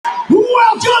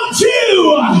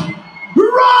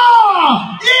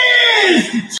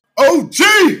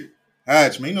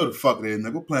Hatch, man. You know the fuck it is,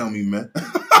 man. Go play on me, man.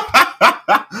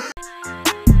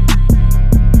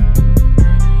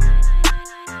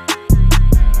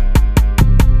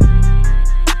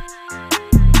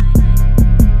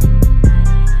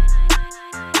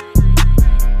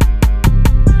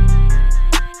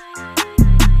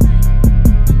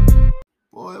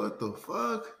 The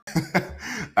fuck?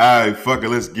 Alright, fuck it,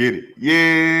 let's get it.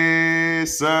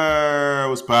 Yes, sir.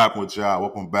 What's poppin' with y'all?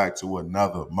 Welcome back to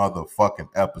another motherfucking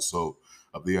episode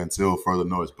of the Until Further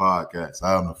Notice podcast.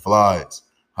 I am the flyest,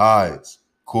 highest,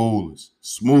 coolest,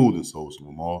 smoothest host of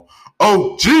them all.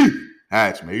 OG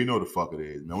Hatch, man. You know the fuck it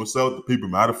is, man. What's up with the people,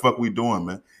 man? How the fuck we doing,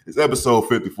 man? It's episode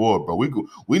 54, bro.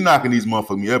 We knocking these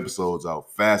motherfucking episodes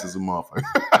out fast as a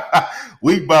motherfucker.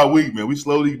 Week by week, man. We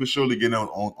slowly but surely getting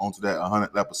onto that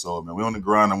 100th episode, man. We on the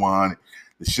grind on 100.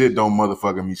 The shit don't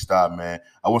motherfucking me stop, man.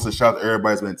 I want to shout to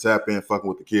everybody that's been tapping in, fucking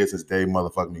with the kids since day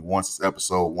motherfucking me once since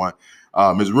episode 1.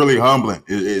 It's really humbling.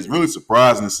 It's really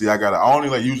surprising to see. I only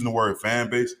like using the word fan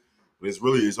base, but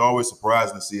it's always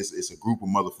surprising to see it's a group of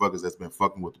motherfuckers that's been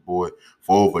fucking with the boy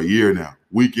for over a year now,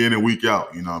 week in and week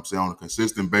out. You know what I'm saying? On a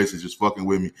consistent basis, just fucking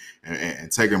with me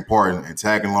and taking part and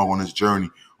tagging along on this journey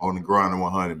on the grind of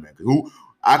 100, man.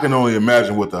 I can only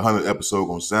imagine what the 100th episode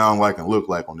gonna sound like and look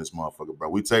like on this motherfucker,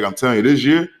 bro. I'm telling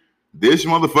you, this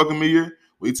motherfucking year,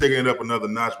 we taking it up another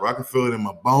notch, bro. I can feel it in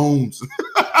my bones.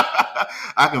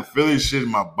 I can feel this shit in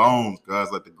my bones,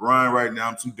 guys. Like the grind right now,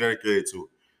 I'm too dedicated to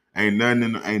it. Ain't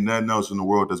nothing else in the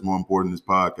world that's more important than this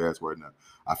podcast right now.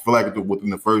 I feel like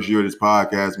within the first year of this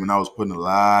podcast, man, I was putting a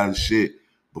lot of shit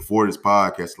before this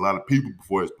podcast, a lot of people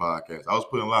before this podcast. I was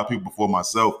putting a lot of people before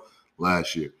myself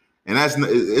last year. And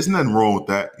it's nothing wrong with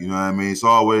that. You know what I mean? It's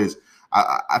always,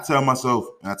 I tell myself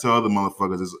and I tell other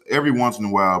motherfuckers, it's every once in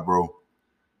a while, bro,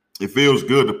 it feels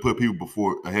good to put people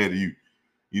ahead of you.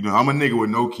 You know, I'm a nigga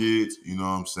with no kids, you know what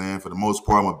I'm saying? For the most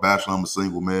part, I'm a bachelor, I'm a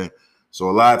single man. So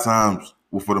a lot of times,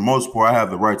 well, for the most part, I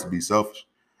have the right to be selfish.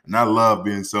 And I love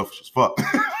being selfish as fuck.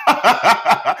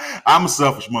 I'm a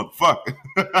selfish motherfucker.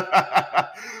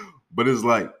 But it's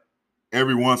like,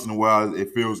 every once in a while,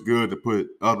 it feels good to put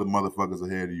other motherfuckers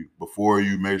ahead of you before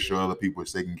you make sure other people are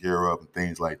taken care of and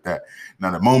things like that.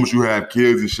 Now, the moment you have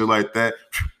kids and shit like that,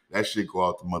 that shit go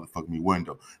out the motherfucking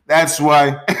window. That's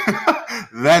why,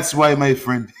 my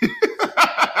friend,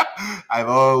 I've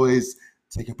always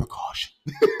taken precaution.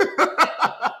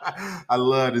 I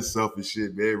love this selfish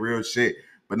shit, man, real shit.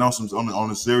 But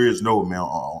on a serious note, man,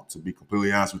 to be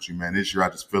completely honest with you, man, this year I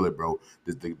just feel it, bro.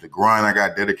 The grind I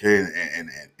got dedicated and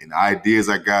the ideas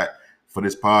I got for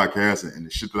this podcast and the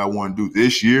shit that I want to do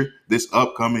this year, this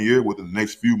upcoming year, within the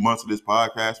next few months of this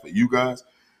podcast for you guys,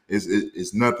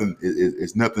 it's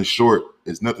nothing short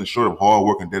of hard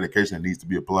work and dedication that needs to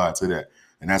be applied to that.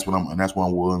 And that's what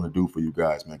I'm willing to do for you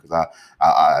guys, man, because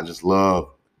I just love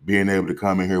being able to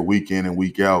come in here week in and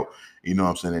week out. You know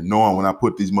what I'm saying? And knowing when I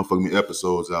put these motherfucking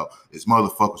episodes out, it's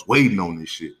motherfuckers waiting on this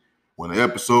shit. When the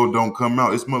episode don't come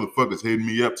out, it's motherfuckers hitting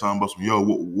me up talking about some, yo,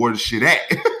 where the shit at?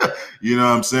 You know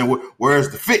what I'm saying? Where's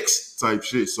the fix type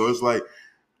shit? So it's like,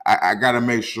 I got to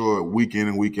make sure week in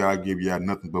and week out, I give y'all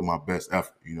nothing but my best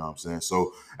effort. You know what I'm saying?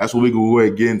 So that's what we go ahead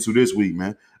and get into this week,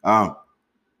 man. I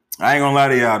ain't gonna lie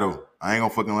to y'all, though. I ain't gonna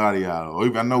fucking lie to y'all,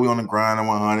 though. I know we on the grind on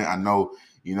 100. I know,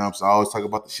 you know what I'm saying? I always talk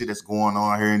about the shit that's going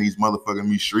on here in these motherfucking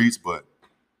me streets, but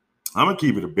I'm going to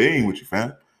keep it a bean with you,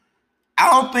 fam. I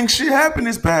don't think shit happened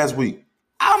this past week.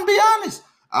 I'm going to be honest.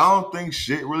 I don't think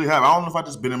shit really happened. I don't know if I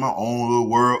just been in my own little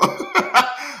world.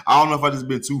 I don't know if I just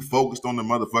been too focused on the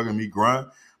motherfucking me grind,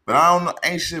 but I don't know.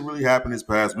 Ain't shit really happened this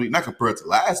past week. Not compared to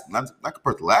last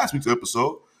week's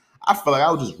episode. I feel like I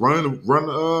was just running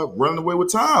away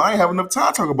with time. I ain't have enough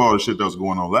time to talk about all the shit that was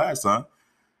going on last time.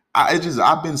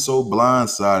 I've been so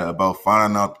blindsided about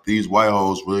finding out that these white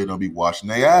hoes really don't be washing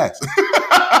their ass.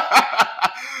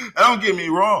 Don't get me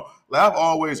wrong. Like, I've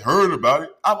always heard about it.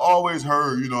 I've always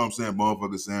heard, you know what I'm saying,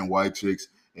 motherfuckers saying white chicks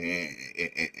and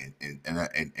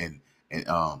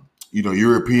you know,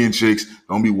 European chicks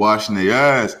don't be washing their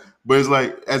ass. But it's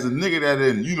like, as a nigga that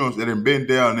done been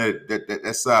down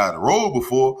that side of the road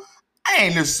before, I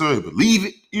ain't necessarily believe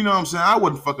it. You know what I'm saying? I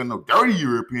wasn't fucking no dirty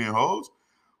European hoes.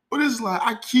 But it's like,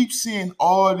 I keep seeing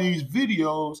all these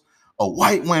videos of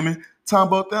white women talking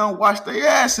about they don't wash their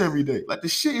ass every day. Like, the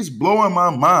shit is blowing my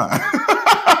mind.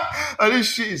 Like, this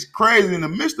shit is crazy in the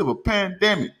midst of a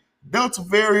pandemic. Delta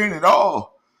variant at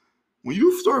all. When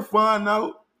you start finding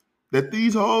out that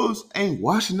these hoes ain't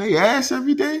washing their ass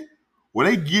every day, well,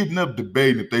 they getting up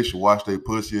debating if they should wash their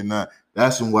pussy or not.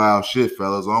 That's some wild shit,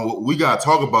 fellas. We got to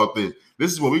talk about this.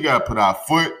 This is where we got to put our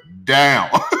foot down.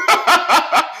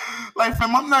 Like,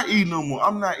 fam, I'm not eating no more.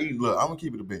 I'm not eating. Look, I'm going to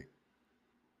keep it a bit.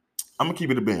 I'm gonna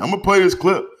keep it a bang. I'm gonna play this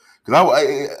clip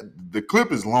because the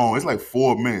clip is long. It's like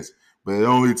 4 minutes, but it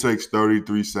only takes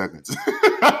 33 seconds.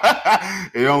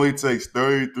 It only takes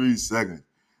 33 seconds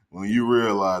when you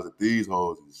realize that these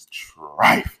hoes is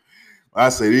trife. I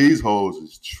say these hoes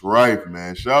is trife,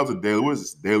 man. Shout out to Daily. What is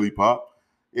this? Daily Pop?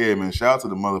 Yeah, man. Shout out to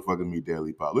the motherfucking me,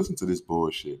 Daily Pop. Listen to this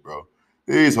bullshit, bro.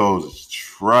 These hoes is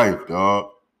trife,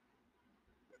 dog.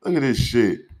 Look at this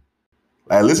shit.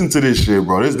 Like, listen to this shit,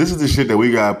 bro. This is the shit that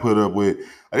we gotta put up with.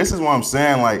 Like, this is what I'm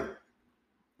saying. Like,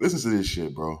 listen to this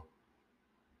shit, bro.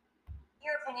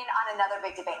 Your opinion on another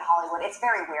big debate in Hollywood. It's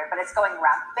very weird, but it's going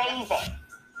around bathing.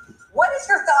 What is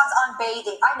your thoughts on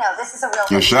bathing? I know this is a real.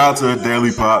 Yeah, shout out to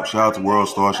Daily Pop. Shout out to World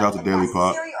Star. Shout out to Daily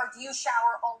Pop. Or do you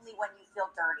shower only when you feel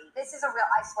dirty? This is a real.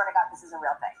 I swear to God, this is a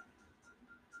real thing.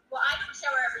 Well, I don't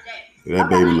shower every day. Yeah, that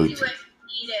baby looks.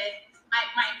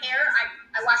 My hair.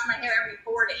 I wash my hair every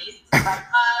 4 days.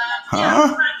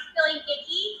 Huh? If I'm feeling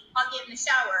icky, I'll get in the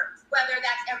shower. Whether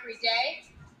that's every day,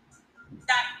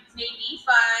 that maybe,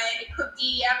 but it could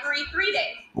be every 3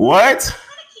 days. What? I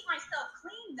try to keep myself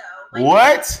clean though. Like,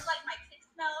 what? Like my pit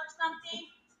smell or something.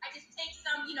 I just take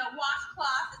some,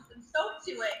 washcloth and some soap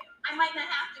to it. I might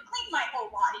not have to clean my whole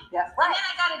body. Yeah, right. And then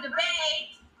I got a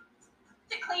debate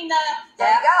to clean the. There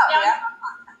you go. Yeah.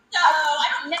 So I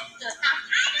don't necessarily have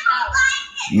to shower.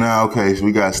 Nah, okay, so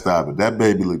we gotta stop it. That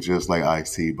baby look just like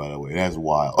Ice-T, by the way. That's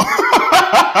wild.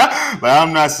 Like,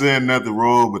 I'm not saying nothing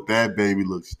wrong, but that baby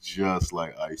looks just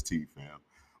like Ice-T, fam.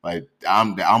 Like,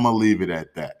 I'm gonna leave it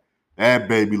at that. That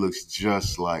baby looks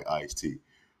just like Ice-T.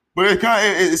 But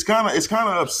it's kind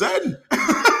of upsetting.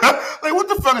 Like, what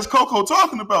the fuck is Coco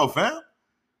talking about, fam?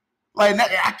 Like,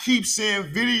 I keep seeing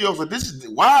videos like this.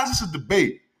 Why is this a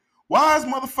debate? Why is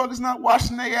motherfuckers not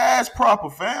washing their ass proper,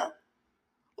 fam?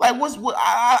 Like,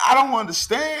 I don't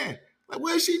understand. Like,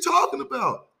 what is she talking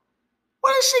about?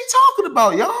 What is she talking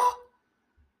about, y'all?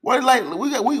 What, like,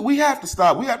 we have to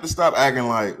stop. We have to stop acting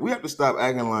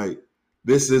like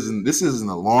this isn't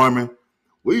alarming.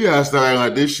 We gotta start acting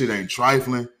like this shit ain't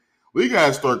trifling. We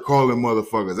gotta start calling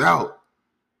motherfuckers out.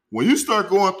 When you start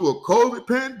going through a COVID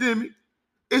pandemic,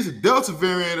 it's a Delta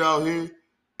variant out here.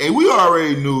 And we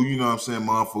already knew,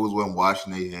 motherfuckers wasn't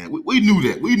washing their hands. We knew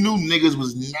that. We knew niggas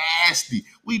was nasty.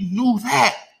 We knew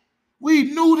that.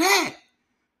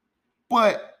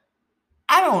 But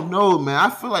I don't know, man. I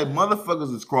feel like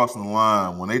motherfuckers is crossing the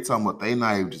line when they talking about they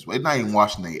not even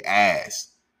washing their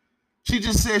ass. She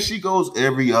just said she goes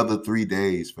every other 3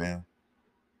 days, fam.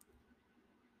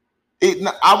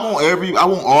 I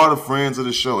want all the friends of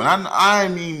the show, and I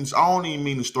don't even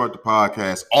mean to start the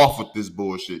podcast off with this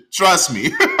bullshit. Trust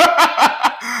me,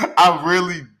 I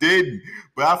really didn't.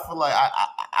 But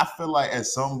I feel like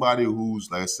as somebody who's,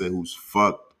 like I said, who's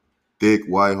fucked thick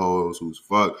white hoes, who's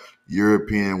fucked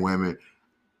European women,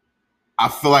 I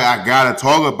feel like I gotta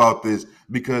talk about this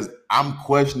because I'm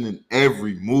questioning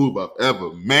every move I've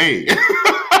ever made.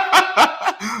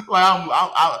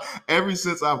 Like, ever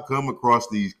since I've come across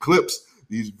these clips,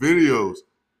 these videos,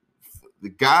 the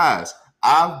guys,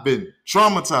 I've been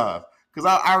traumatized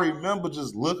because I remember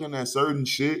just looking at certain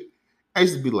shit. I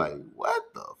used to be like, what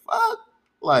the fuck?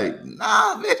 Like,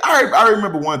 nah, bitch. I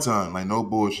remember one time, like, no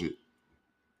bullshit.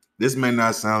 This may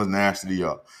not sound as nasty to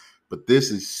y'all, but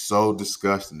this is so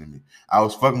disgusting to me. I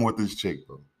was fucking with this chick,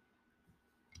 bro.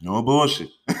 No bullshit.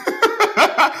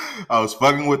 I was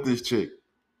fucking with this chick.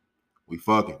 We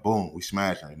fucking, boom, we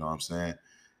smashing, you know what I'm saying?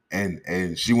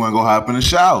 And she want to go hop in the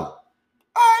shower. All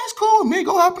right, it's cool with me.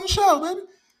 Go hop in the shower, baby.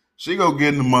 She go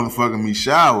get in the motherfucking me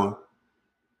shower.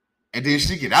 And then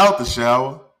she get out the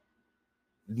shower.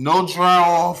 No dry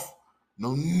off.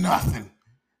 No nothing.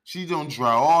 She don't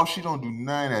dry off. She don't do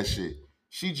none of that shit.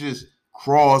 She just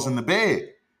crawls in the bed.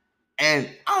 And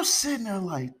I'm sitting there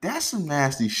like, that's some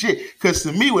nasty shit. Because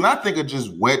to me, when I think of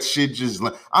just wet shit, just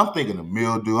like, I'm thinking of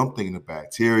mildew, I'm thinking of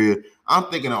bacteria, I'm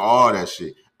thinking of all that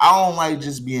shit. I don't like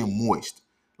just being moist.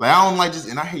 Like, I don't like just,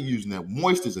 and I hate using that.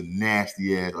 Moist is a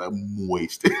nasty ass, like,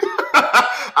 moist.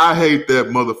 I hate that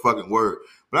motherfucking word.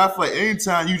 But I feel like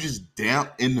anytime you just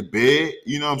damp in the bed,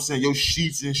 you know what I'm saying? Your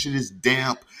sheets and shit is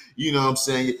damp. You know what I'm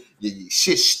saying? Your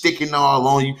shit sticking all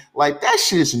on you. Like, that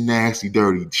shit is nasty,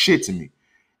 dirty shit to me.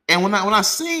 And when I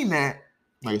seen that,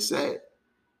 like I said,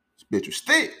 this bitch was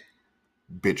thick.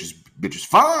 Bitch was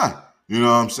fine. You know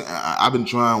what I'm saying? I've been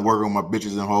trying to work on my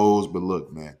bitches and hoes, but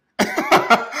look, man.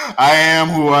 I am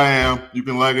who I am. You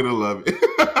can like it or love it.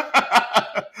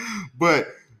 But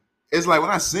it's like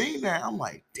when I seen that, I'm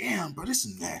like, damn, bro, this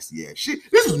is nasty ass shit.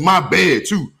 This was my bed,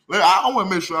 too. Like, I want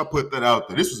to make sure I put that out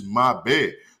there. This was my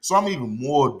bed. So I'm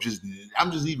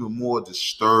just even more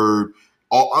disturbed,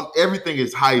 everything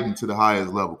is heightened to the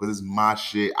highest level because it's my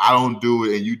shit. I don't do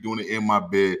it, and you doing it in my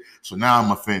bed. So now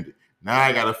I'm offended. Now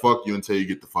I gotta fuck you until you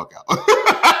get the fuck out.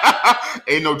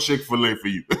 Ain't no Chick-fil-A for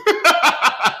you.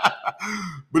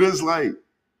 But it's like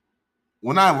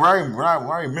when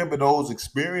I remember those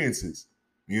experiences,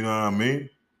 you know what I mean?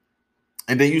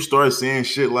 And then you start saying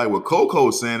shit like what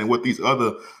Coco's saying and what these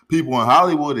other people in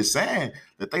Hollywood is saying,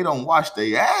 that they don't wash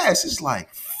their ass. It's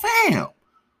like, fam,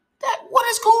 what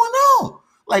is going on?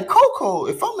 Like Coco,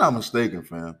 if I'm not mistaken,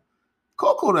 fam,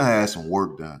 Coco done had some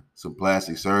work done, some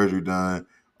plastic surgery done,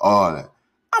 all that.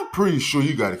 I'm pretty sure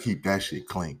you got to keep that shit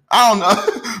clean. I don't know.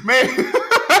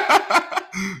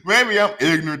 Maybe I'm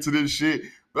ignorant to this shit,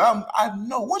 but I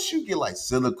know once you get like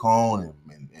silicone and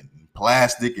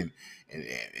plastic and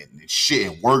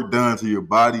shit and work done to your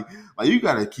body, like you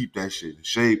got to keep that shit in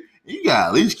shape. You got to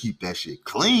at least keep that shit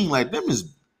clean. Like them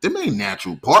ain't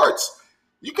natural parts.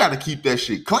 You got to keep that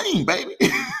shit clean, baby.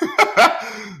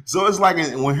 So it's like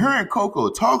when her and Coco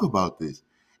talk about this,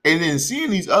 and then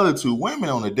seeing these other two women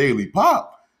on the Daily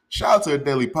Pop, shout out to the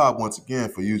Daily Pop once again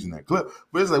for using that clip.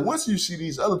 But it's like once you see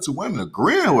these other two women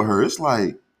agreeing with her, it's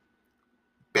like,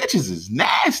 bitches is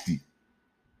nasty.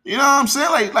 You know what I'm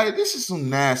saying? Like this is some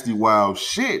nasty, wild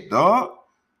shit, dog.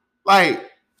 Like,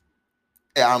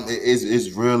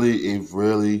 it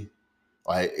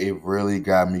really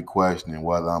got me questioning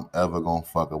whether I'm ever gonna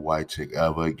fuck a white chick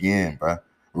ever again, bro.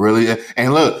 Really?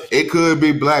 And look, it could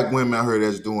be black women out here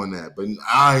that's doing that, but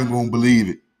I ain't gonna believe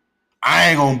it.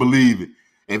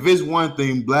 If it's one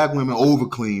thing, black women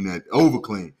overclean.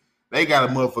 They got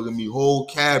a motherfucking me whole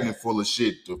cabinet full of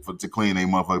shit to clean their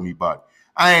motherfucking me body.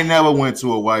 I ain't never went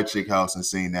to a white chick house and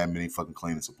seen that many fucking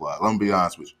cleaning supplies. Let me be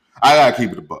honest with you. I gotta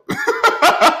keep it a buck.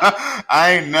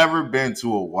 I ain't never been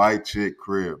to a white chick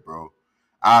crib, bro.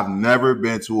 I've never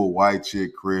been to a white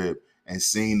chick crib and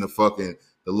seen the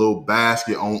little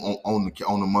basket on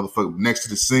the motherfucker next to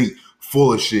the sink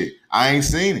full of shit. I ain't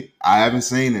seen it. I haven't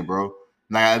seen it, bro.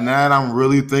 Now that I'm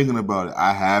really thinking about it,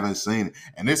 I haven't seen it.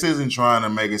 And this isn't trying to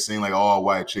make it seem like all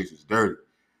white chicks is dirty.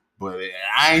 But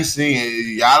I ain't seen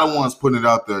it. Y'all the ones putting it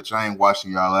out there. I ain't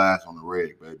washing y'all ass on the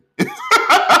reg, baby. Like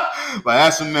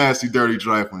that's some nasty, dirty,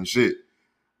 trifling shit.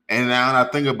 And now when I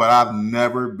think about it, I've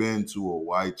never been to a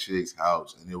white chick's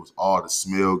house and it was all to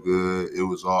smell good. It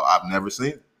was all, I've never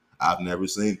seen it.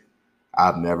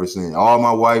 All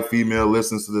my white female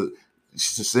listeners to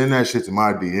send that shit to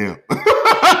my DM.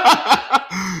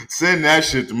 Send that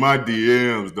shit to my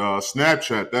DMs, dog.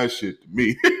 Snapchat that shit to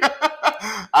me.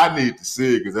 I need to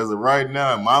see it because as of right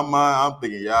now, in my mind, I'm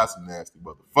thinking y'all some nasty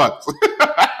motherfuckers.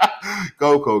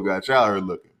 Coco got y'all here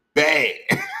looking bad.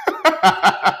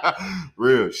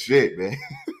 Real shit, man.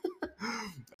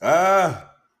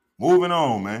 Moving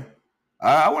on, man.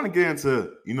 I want to get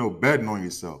into, betting on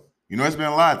yourself. There's been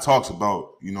a lot of talks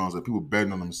about, people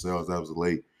betting on themselves as of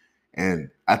late. And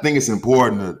I think it's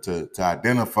important to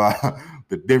identify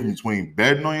the difference between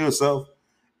betting on yourself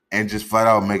and just flat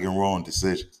out making wrong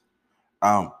decisions.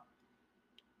 I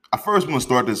first want to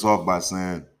start this off by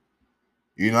saying,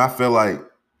 I feel like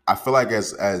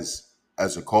as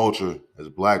a culture, as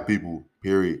black people,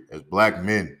 period, as black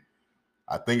men,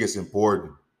 I think it's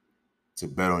important to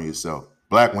bet on yourself.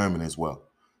 Black women as well.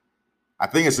 I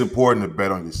think it's important to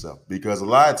bet on yourself because a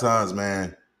lot of times,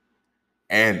 man,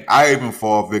 and I even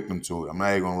fall victim to it. I'm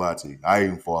not even gonna lie to you. I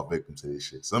even fall victim to this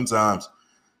shit. Sometimes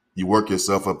you work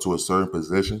yourself up to a certain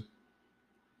position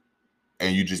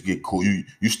and you just get cool.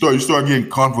 You start getting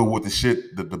comfortable with the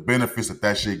shit, the benefits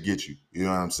that shit gets you. You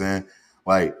know what I'm saying?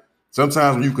 Like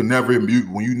sometimes when you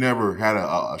never had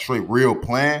a straight real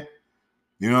plan,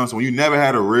 so when you never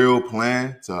had a real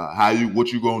plan to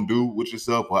what you gonna do with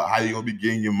yourself, or how you gonna be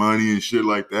getting your money and shit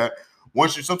like that.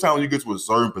 Sometimes when you get to a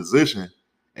certain position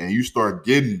and you start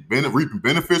reaping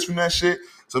benefits from that shit,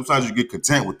 sometimes you get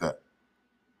content with that.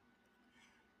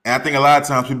 And I think a lot of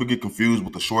times people get confused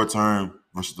with the short term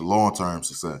versus the long term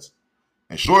success.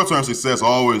 And short term success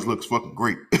always looks fucking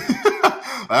great.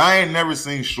 I ain't never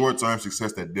seen short term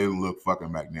success that didn't look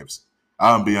fucking magnificent.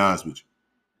 I'm gonna be honest with you.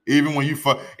 Even when you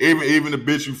even the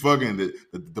bitch you fucking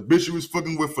the bitch you was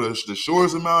fucking with for the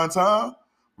shortest amount of time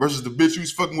versus the bitch you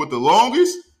was fucking with the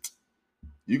longest,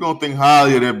 you gonna think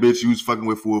highly of that bitch you was fucking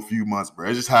with for a few months, bro.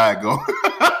 That's just how it go.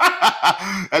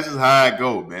 That's just how it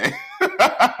go, man.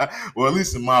 Well, at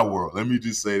least in my world, let me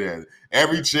just say that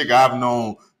every chick I've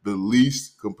known the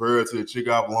least compared to the chick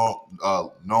I've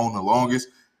known the longest,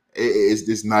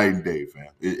 it's night and day, fam.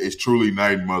 It's truly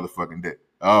night and motherfucking day.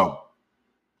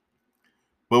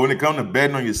 But when it comes to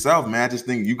betting on yourself, man, I just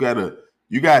think you gotta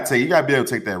be able to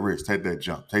take that risk, take that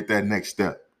jump, take that next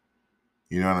step.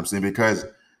 You know what I'm saying? Because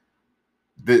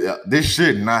this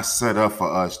shit not set up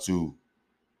for us to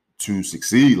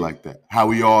succeed like that. How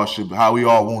we all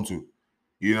want to.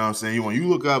 You know what I'm saying? When you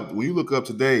look up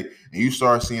today and you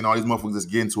start seeing all these motherfuckers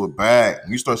just get into a bag,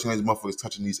 and you start seeing these motherfuckers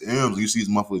touching these M's, and you see these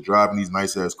motherfuckers driving these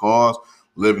nice ass cars,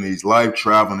 living these life,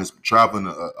 traveling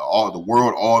all the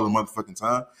world all the motherfucking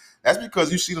time. That's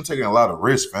because you see them taking a lot of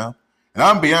risks, fam. And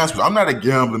I'm gonna be honest with you, I'm not a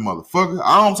gambling motherfucker.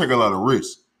 I don't take a lot of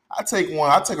risks. I take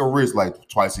a risk like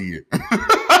twice a year.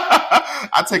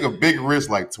 I take a big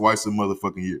risk like twice a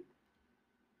motherfucking year.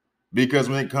 Because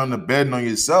when it comes to betting on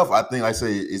yourself, I think, like I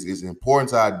say, it's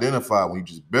important to identify when you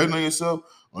just betting on yourself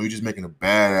or you just making a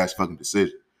badass fucking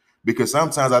decision. Because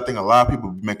sometimes I think a lot of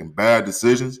people be making bad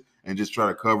decisions and just try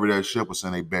to cover that shit with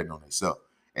saying they betting on themselves.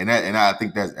 And I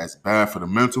think that's bad for the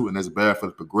mental, and that's bad for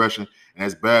the progression, and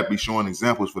that's bad to be showing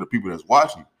examples for the people that's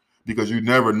watching. Because you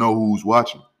never know who's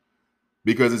watching.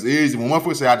 Because it's easy. When one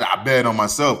person say, I bet on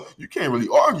myself, you can't really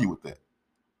argue with that.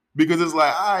 Because it's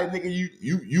like, all right, nigga,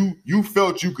 you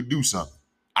felt you could do something.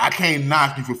 I can't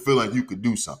knock you for feeling you could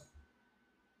do something.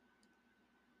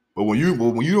 But when you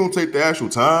don't take the actual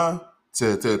time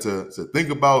to think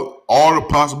about all the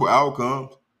possible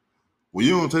outcomes, when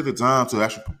you don't take the time to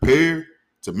actually prepare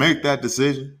to make that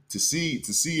decision, to see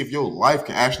if your life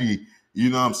can actually,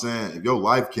 you know what I'm saying, if your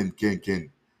life can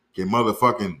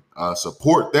motherfucking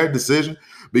support that decision.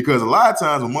 Because a lot of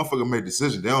times when motherfuckers make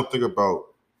decisions, they don't think about,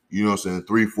 you know what I'm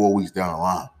saying, 3-4 weeks down the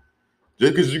line.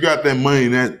 Just because you got that money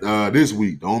that this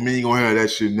week, don't mean you're gonna have that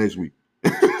shit next week.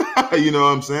 You know what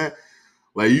I'm saying?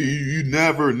 Like you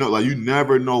never know, like you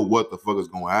never know what the fuck is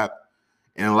gonna happen.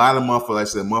 And a lot of motherfuckers, like I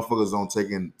said, motherfuckers don't take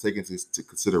into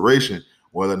consideration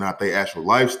whether or not their actual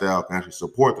lifestyle can actually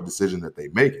support the decision that they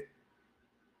make.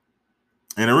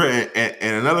 And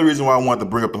another reason why I wanted to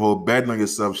bring up the whole betting on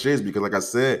yourself shit is because, like I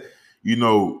said, you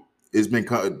know, it's been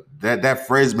that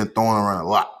phrase has been thrown around a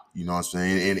lot. You know what I'm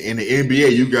saying? And in the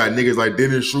NBA, you got niggas like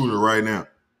Dennis Schroeder right now.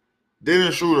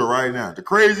 The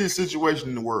craziest situation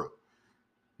in the world.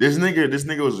 This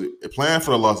nigga was playing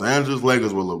for the Los Angeles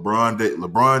Lakers with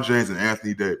LeBron James and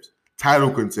Anthony Davis.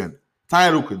 Title contender.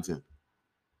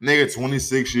 Nigga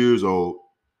 26 years old,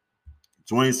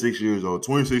 26,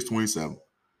 27.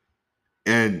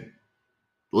 And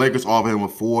Lakers offered him a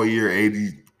 4-year,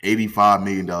 $85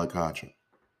 million contract.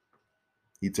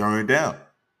 He turned it down.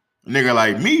 A nigga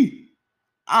like me,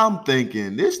 I'm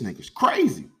thinking this nigga's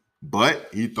crazy.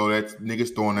 But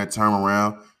nigga's throwing that term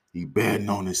around. He betting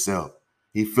on himself.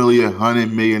 He feel he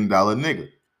 $100 million nigga.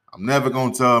 I'm never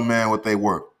gonna tell a man what they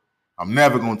worth.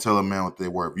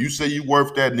 You say you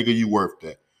worth that, nigga, you worth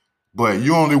that. But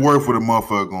you only worth what a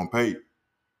motherfucker gonna pay you.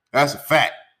 That's a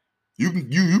fact. You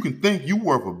can think you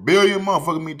worth $1 billion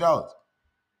motherfucking me dollars.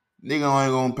 Nigga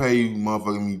only gonna pay you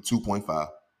motherfucking me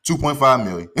 2.5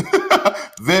 million.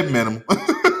 Vet minimum.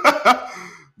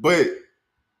 But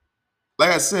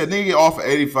like I said, nigga get offered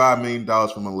 $85 million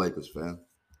from the Lakers, fam.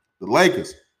 The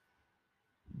Lakers,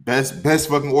 best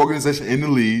fucking organization in the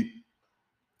league,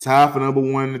 tied for number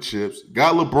 1 in the chips.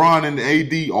 Got LeBron and the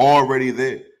AD already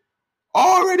there.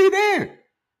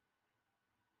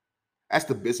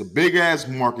 It's a big ass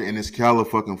market, and it's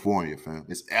California, fam.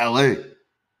 It's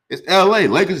LA.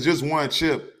 Lakers just won a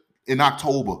chip in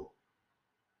October.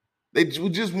 They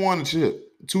just won a chip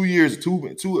 2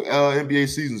 NBA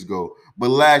seasons ago. But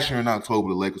last year in October,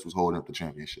 the Lakers was holding up the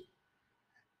championship.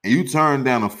 And you turned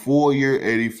down a 4-year,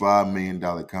 $85 million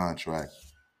contract,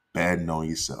 betting on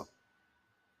yourself.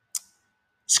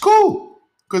 It's cool.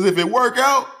 Because if it work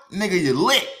out, nigga, you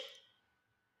lit.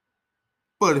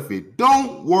 But if it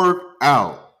don't work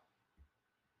out,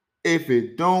 you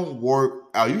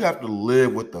have to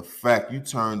live with the fact you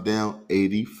turned down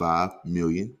 $85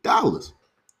 million.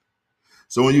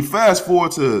 So when you fast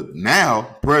forward to now,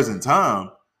 present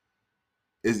time,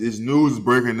 it's news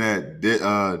breaking that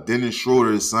Dennis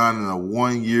Schroeder is signing a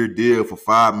 1-year deal for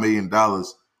 $5 million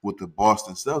with the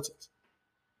Boston Celtics.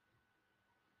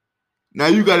 Now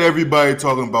you got everybody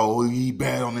talking about, oh, he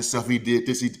bet on himself, he did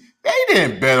this, They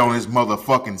didn't bet on his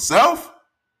motherfucking self.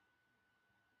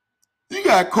 You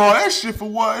gotta call that shit for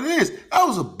what it is. That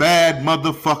was a bad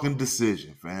motherfucking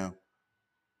decision, fam.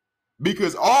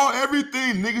 Because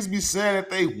everything niggas be saying that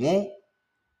they want,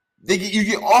 you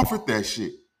get offered that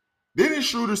shit. Dennis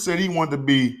Schroeder said he wanted to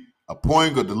be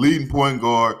the leading point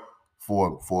guard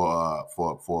for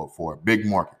a big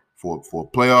market, for a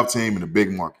playoff team in a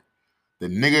big market. The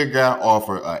nigga got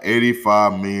offered an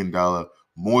 $85 million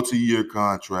multi-year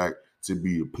contract to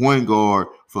be the point guard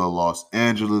for the Los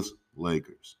Angeles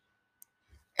Lakers.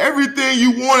 Everything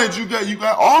you wanted, you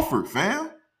got offered, fam.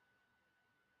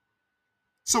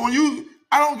 So I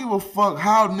don't give a fuck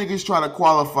how niggas try to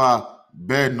qualify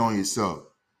betting on yourself.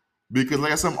 Because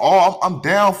like I said, I'm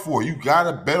down for it. You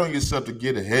gotta bet on yourself to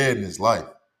get ahead in this life.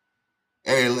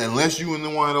 And unless you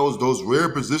in one of those rare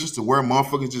positions to where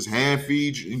motherfuckers just hand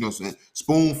feed you,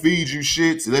 spoon feed you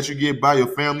shit to let you get by, your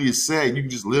family is sad. You can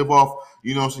just live off,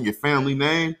 your family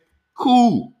name.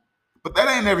 Cool. But that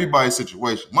ain't everybody's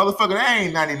situation. Motherfucker, that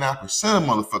ain't 99% of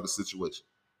motherfucker's situation.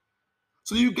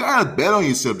 So you gotta bet on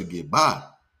yourself to get by.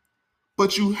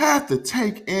 But you have to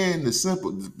take in the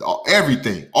simple,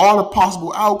 everything, all the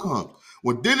possible outcomes.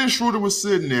 When Dennis Schroeder was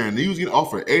sitting there and he was getting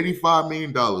offered $85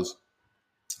 million,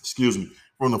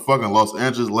 from the fucking Los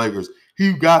Angeles Lakers,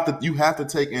 you have to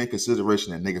take in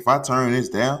consideration that, nigga, if I turn this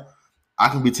down, I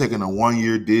can be taking a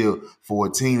 1-year deal for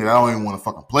a team that I don't even want to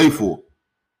fucking play for.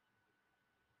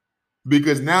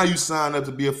 Because now you signed up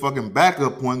to be a fucking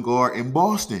backup point guard in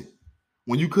Boston,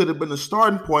 when you could have been a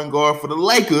starting point guard for the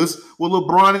Lakers with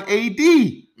LeBron and AD,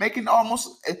 making almost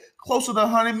closer to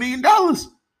 $100 million.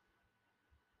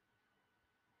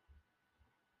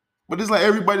 But it's like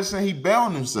everybody saying he bet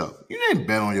on himself. You didn't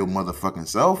bet on your motherfucking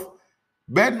self.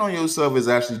 Betting on yourself is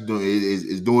actually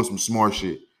doing some smart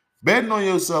shit. Betting on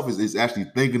yourself is actually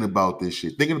thinking about this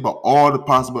shit, thinking about all the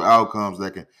possible outcomes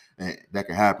that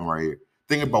can happen right here.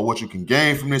 Thinking about what you can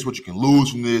gain from this, what you can lose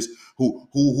from this,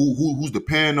 who's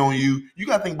depending on you. You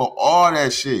gotta think about all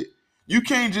that shit. You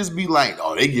can't just be like,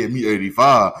 oh, they give me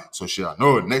 85, so shit, I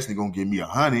know the next nigga gonna give me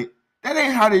 100. That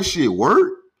ain't how this shit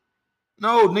work.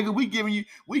 No, nigga, we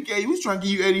was trying to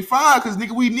give you 85 because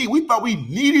nigga, we thought we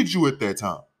needed you at that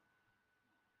time.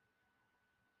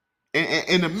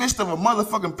 In the midst of a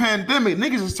motherfucking pandemic,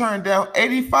 niggas just turned down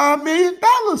 $85 million.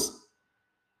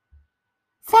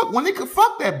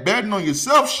 Fuck that betting on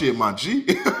yourself shit, my G.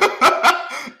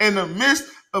 In the midst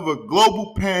of a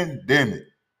global pandemic,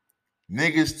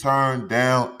 niggas turned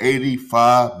down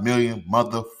 $85 million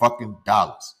motherfucking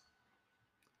dollars.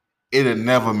 It'll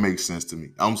never make sense to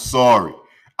me. I'm sorry.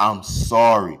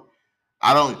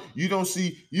 You don't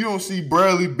see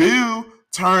Bradley Beal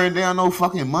turn down no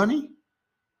fucking money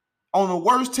on the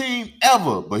worst team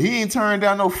ever, but he ain't turned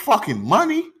down no fucking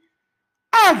money.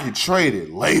 I get traded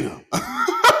later.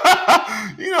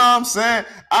 You know what I'm saying?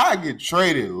 I get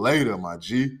traded later, my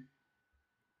G.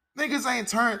 Niggas ain't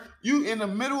turned. You in the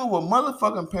middle of a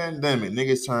motherfucking pandemic,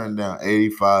 niggas turned down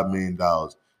 $85 million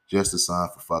just to sign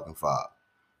for fucking 5.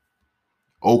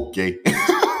 Okay.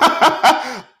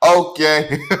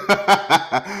 Okay.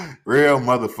 Real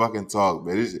motherfucking talk,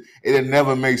 man. It'll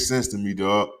never make sense to me,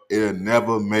 dog. It'll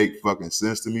never make fucking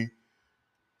sense to me.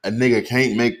 A nigga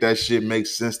can't make that shit make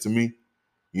sense to me.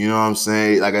 You know what I'm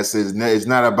saying? Like I said, it's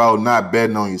not about not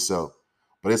betting on yourself,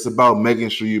 but it's about making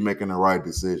sure you're making the right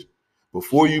decision.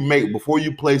 Before you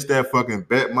place that fucking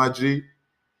bet, my G,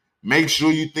 make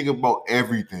sure you think about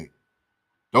everything.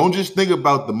 Don't just think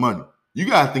about the money. You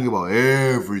gotta think about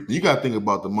everything. You gotta think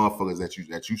about the motherfuckers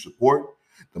that you support,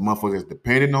 the motherfuckers that's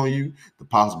dependent on you, the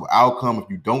possible outcome if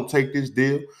you don't take this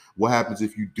deal. What happens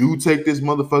if you do take this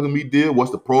motherfucking me deal?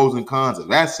 What's the pros and cons of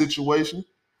that situation?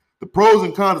 The pros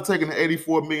and cons of taking an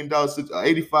 $85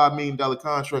 million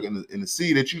contract in the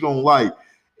city that you don't like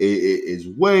is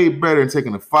way better than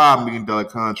taking a $5 million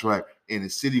contract in a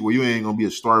city where you ain't gonna be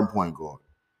a starting point guard.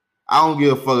 I don't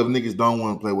give a fuck if niggas don't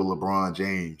want to play with LeBron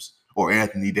James or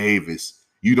Anthony Davis.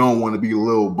 You don't want to be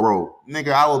Lil Bro.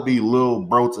 Nigga, I would be Lil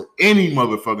Bro to any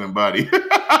motherfucking body.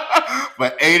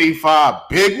 But 85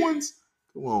 big ones?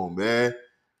 Come on, man.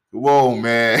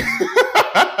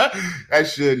 That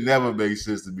should never make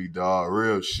sense to me, dog.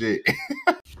 Real shit.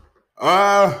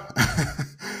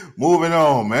 Moving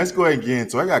on, man. Let's go ahead and get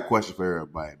into it. I got a question for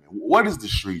everybody, man. What is the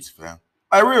streets, fam?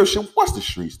 Like, real shit, what's the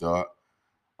streets, dog?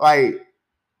 Like,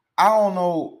 I don't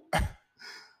know.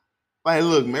 Like,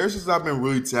 look, man, since I've been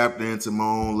really tapped into my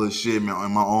own little shit, man,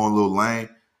 in my own little lane,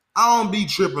 I don't be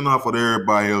tripping off what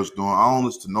everybody else doing. I don't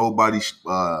listen to nobody's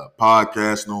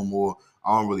podcast no more.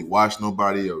 I don't really watch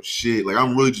nobody else shit. Like,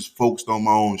 I'm really just focused on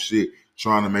my own shit,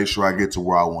 trying to make sure I get to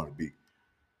where I want to be.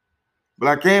 But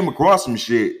I came across some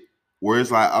shit where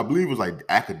it's like, I believe it was like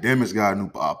Academics got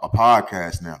a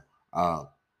podcast now.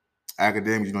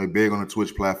 Academics, you know, big on the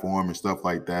Twitch platform and stuff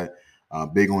like that.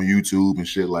 Big on YouTube and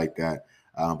shit like that.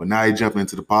 But now he jumping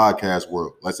into the podcast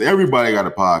world. Let's say everybody got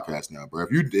a podcast now, bro.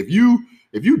 If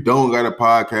you don't got a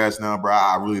podcast now, bro,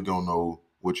 I really don't know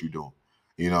what you're doing.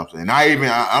 You know what I'm saying?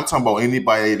 I'm talking about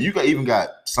anybody. If you even got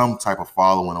some type of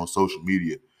following on social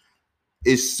media,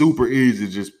 it's super easy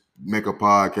to just make a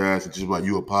podcast and just like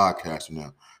you a podcaster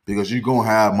now, because you're gonna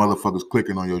have motherfuckers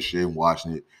clicking on your shit and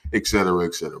watching it, et cetera,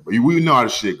 et cetera. But we know how the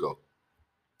shit go.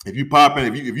 If you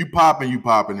popping, you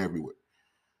popping everywhere.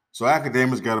 So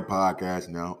Academics got a podcast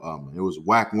now. It was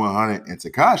Whack 100 and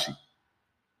Tekashi.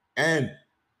 And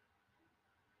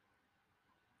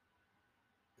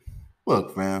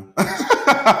Look, fam.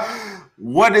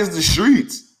 What is the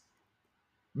streets?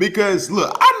 Because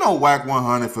look, I know Whack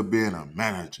 100 for being a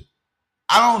manager.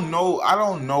 I don't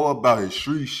know about his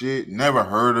street shit. Never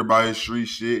heard about his street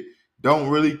shit. Don't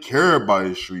really care about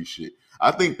his street shit.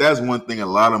 I think that's one thing a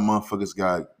lot of motherfuckers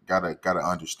gotta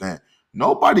understand.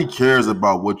 Nobody cares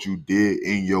about what you did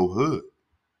in your hood.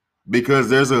 Because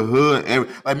there's a hood,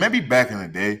 like maybe back in the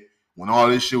day when all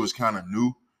this shit was kind of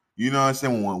new. You know what I'm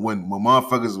saying? When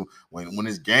motherfuckers, when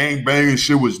this gang banging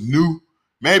shit was new,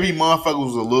 maybe motherfuckers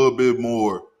was a little bit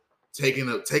more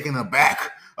taken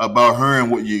aback about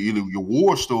hearing what your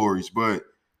war stories. But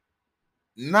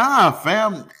nah,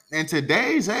 fam, in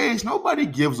today's age, nobody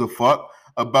gives a fuck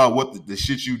about what the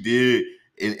shit you did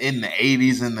in the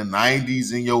 80s and the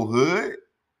 90s in your hood.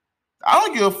 I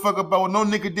don't give a fuck about what no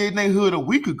nigga did in their hood a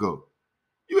week ago.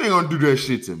 You ain't gonna do that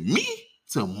shit to me,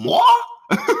 to moi.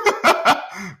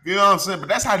 You know what I'm saying? But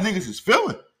that's how niggas is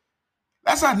feeling.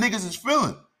 That's how niggas is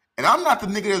feeling. And I'm not the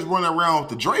nigga that's running around with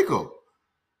the Draco.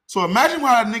 So imagine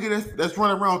how a nigga that's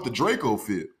running around with the Draco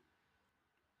feel.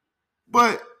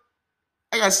 But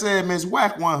like I said, man, it's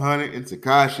Whack 100 and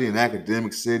Tekashi and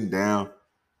Academics sitting down.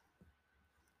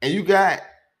 And you got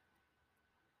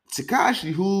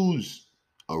Tekashi, who's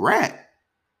a rat.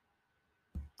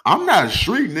 I'm not a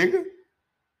street nigga,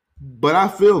 but I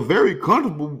feel very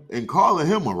comfortable in calling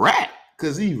him a rat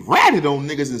because he ratted on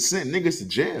niggas and sent niggas to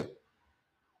jail.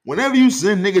 Whenever you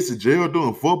send niggas to jail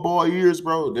during football years,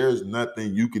 bro, there's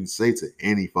nothing you can say to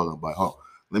any fucking body. Oh,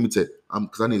 let me tell you,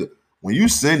 because I need to. When you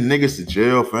send niggas to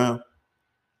jail, fam,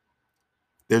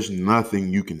 there's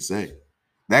nothing you can say.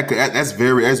 That's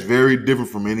very different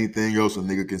from anything else a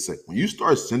nigga can say. When you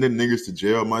start sending niggas to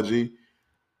jail, my G,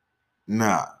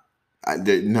 nah.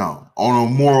 No. On a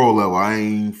moral level, I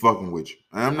ain't fucking with you.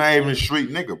 I'm not even a street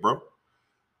nigga, bro.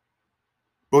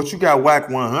 But you got Whack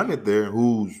 100 there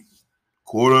who's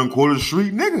quote unquote a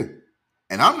street nigga.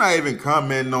 And I'm not even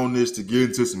commenting on this to get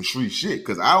into some street shit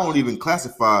because I don't even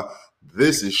classify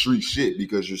this as street shit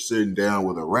because you're sitting down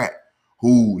with a rat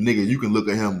who, nigga, you can look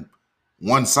at him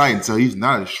one sight and tell he's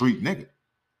not a street nigga.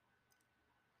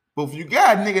 But if you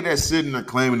got a nigga that's sitting there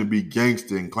claiming to be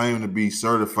gangster and claiming to be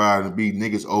certified and be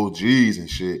niggas OGs and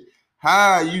shit,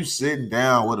 how are you sitting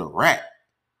down with a rat?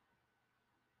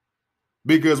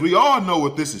 Because we all know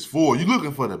what this is for. You're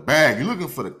looking for the bag. You're looking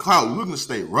for the clout. You're looking to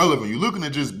stay relevant. You're looking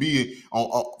to just be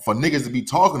for niggas to be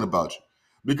talking about you.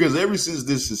 Because ever since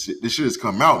this shit has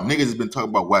come out, niggas has been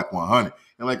talking about Whack 100.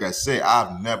 And like I said,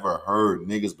 I've never heard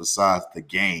niggas besides the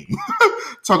game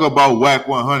talk about Whack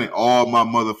 100 all my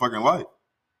motherfucking life.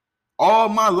 All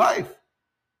my life.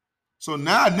 So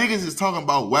now niggas is talking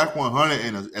about Whack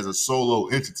 100 as a solo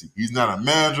entity. He's not a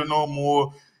manager no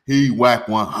more. He Whack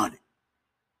 100.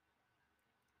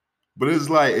 But it's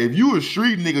like, if you a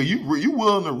street nigga, you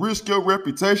willing to risk your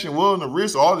reputation, willing to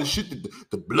risk all the shit,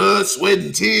 the blood, sweat,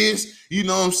 and tears, you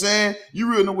know what I'm saying? You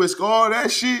willing to risk all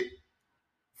that shit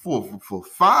for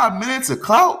 5 minutes of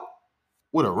clout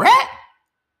with a rat?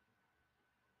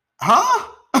 Huh?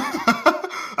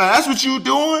 That's what you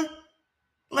doing?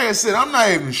 Like I said, I'm not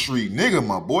even a street nigga,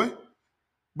 my boy.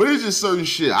 But it's just certain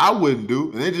shit I wouldn't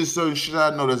do, and it's just certain shit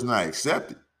I know that's not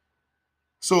accepted.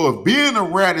 So if being a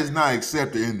rat is not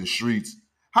accepted in the streets,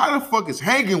 how the fuck is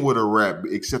hanging with a rat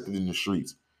accepted in the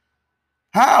streets?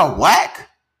 How? Whack?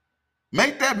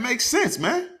 Make that make sense,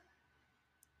 man.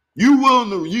 You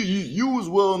was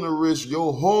willing to risk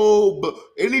your whole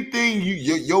anything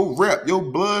your rep, your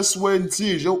blood, sweat, and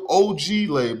tears, your OG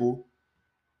label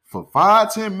for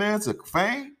 5-10 minutes of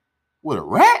fame with a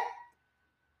rat?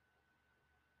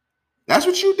 That's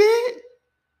what you did?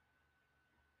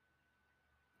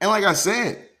 And like I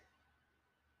said,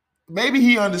 maybe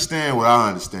he understand what I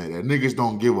understand, that niggas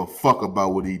don't give a fuck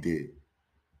about what he did.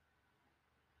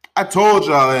 I told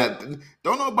y'all that.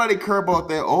 Don't nobody care about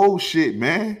that old shit,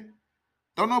 man.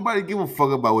 Don't nobody give a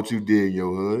fuck about what you did in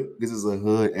your hood. This is a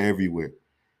hood everywhere.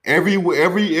 Every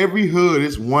hood,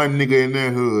 it's one nigga in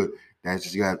that hood that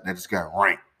just got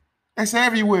ranked. That's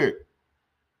everywhere.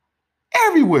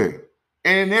 Everywhere.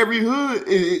 And in every hood,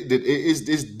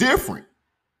 it's different.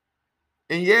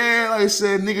 And yeah, like I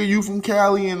said, nigga, you from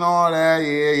Cali and all that.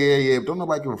 Yeah. But don't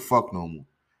nobody give a fuck no more.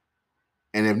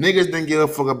 And if niggas didn't give a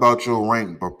fuck about your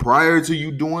rank, but prior to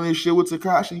you doing this shit with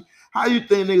Tekashi, how you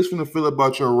think niggas finna feel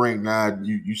about your rank now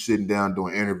you sitting down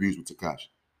doing interviews with Tekashi?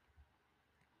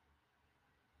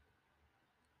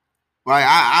 Like,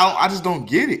 I just don't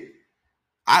get it.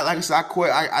 Like I said,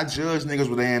 I judge niggas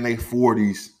when they in their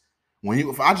 40s.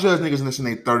 If I judge niggas and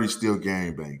they in their 30s still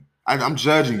gang bang, I'm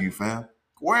judging you, fam.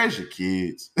 Where's your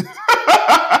kids?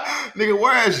 Nigga,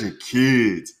 where's your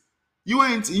kids? You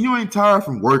ain't tired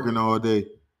from working all day.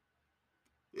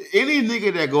 Any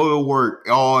nigga that go to work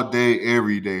all day,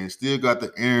 every day, and still got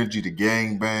the energy to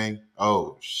gang bang,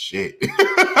 oh shit.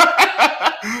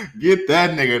 Get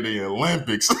that nigga in the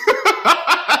Olympics.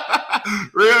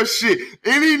 Real shit.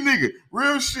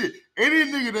 Real shit.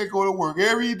 Any nigga that go to work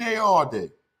every day, all day,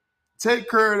 take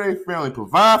care of their family,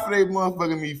 provide for their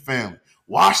motherfucking me family,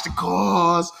 wash the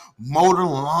cars, mow the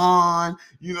lawn,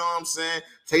 you know what I'm saying?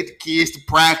 Take the kids to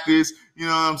practice, you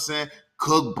know what I'm saying?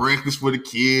 Cook breakfast for the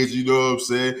kids, you know what I'm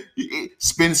saying?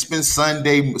 Spend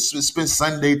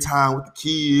Sunday time with the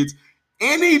kids.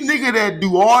 Any nigga that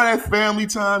do all that family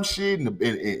time shit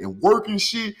and working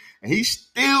shit, and he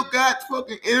still got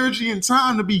fucking energy and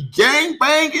time to be gang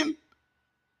banging,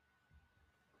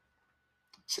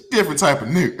 it's a different type of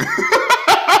nigga.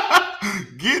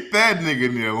 Get that nigga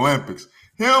in the Olympics.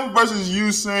 Him versus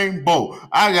Usain Bolt.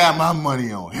 I got my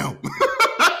money on him.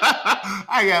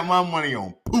 I got my money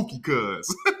on Pookie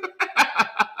Cuz.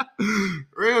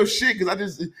 Real shit,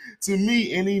 because to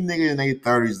me, any nigga in their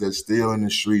 30s that's still in the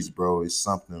streets, bro, is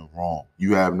something wrong.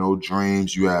 You have no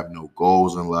dreams, you have no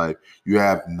goals in life, you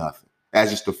have nothing. That's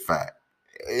just a fact.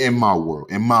 In my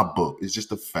world, in my book, it's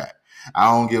just a fact.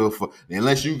 I don't give a fuck.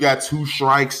 Unless you got 2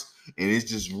 strikes and it's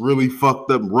just really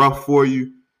fucked up rough for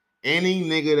you, any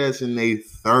nigga that's in their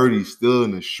 30s still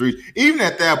in the streets, even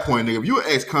at that point, nigga, if you're an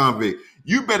ex-convict,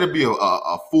 you better be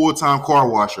a full-time car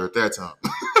washer at that time.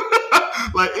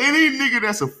 Like any nigga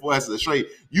that's a straight,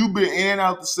 you been in and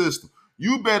out the system.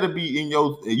 You better be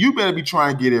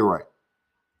trying to get it right.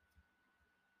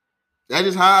 That's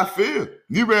just how I feel.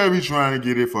 You better be trying to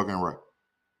get it fucking right.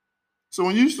 So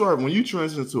when you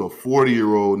transition to a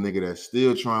 40-year-old nigga that's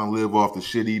still trying to live off the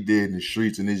shit he did in the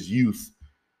streets in his youth,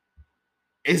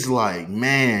 it's like,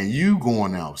 man, you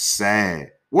going out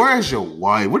sad. Where's your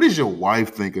wife? What does your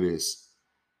wife think of this?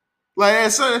 Like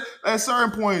at a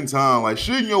certain point in time, like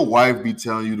shouldn't your wife be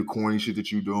telling you the corny shit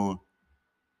that you doing?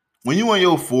 When you in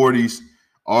your 40s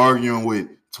arguing with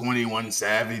 21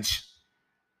 Savage,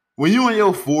 when you in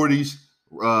your 40s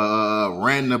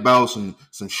ranting about some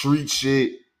street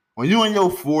shit, when you in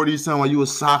your 40s telling like you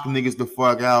was socking niggas the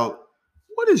fuck out,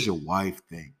 what does your wife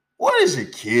think? What does your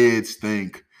kids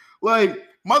think? Like,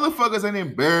 motherfuckers ain't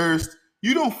embarrassed.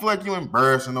 You don't feel like you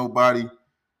embarrassing nobody.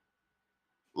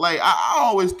 Like, I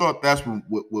always thought that's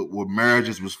what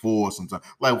marriages was for sometimes.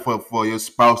 Like, for your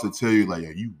spouse to tell you, like,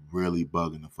 yo, you really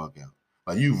bugging the fuck out.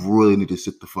 Like, you really need to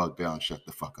sit the fuck down and shut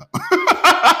the fuck up.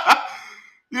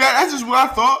 Yeah, that's just what I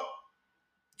thought.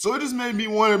 So it just made me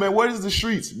wonder, man, what is the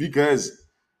streets? Because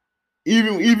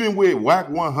even with Whack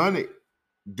 100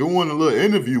 doing a little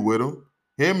interview with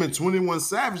him and 21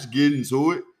 Savage get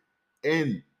into it,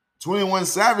 and 21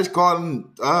 Savage called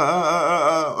him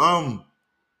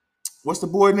what's the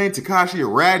boy name? Tekashi a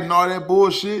rat and all that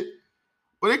bullshit.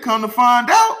 But they come to find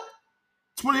out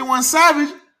 21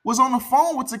 Savage was on the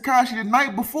phone with Tekashi the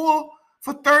night before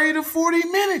for 30 to 40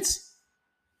 minutes.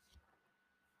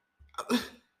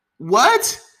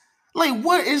 What? Like,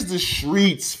 what is the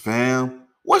streets, fam?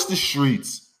 What's the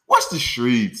streets? What's the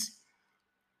streets?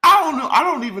 I don't know. I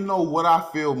don't even know what I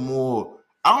feel more.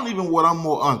 I don't even what I'm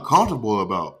more uncomfortable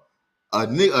about.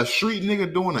 A street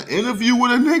nigga doing an interview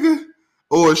with a nigga,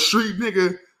 or a street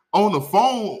nigga on the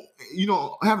phone, you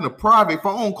know, having a private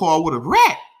phone call with a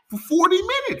rat for 40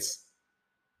 minutes.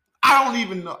 I don't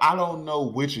even know. I don't know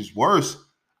which is worse.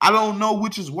 I don't know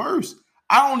which is worse.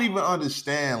 I don't even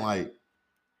understand. Like,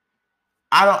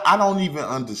 I don't even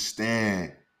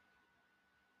understand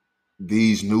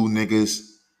these new niggas.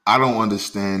 I don't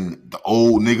understand the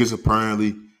old niggas,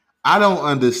 apparently. I don't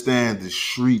understand the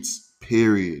streets,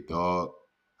 period, dog.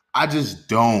 I just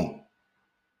don't.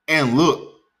 And look,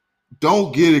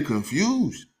 don't get it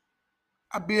confused.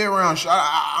 I've been around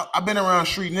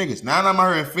street niggas. Now that I'm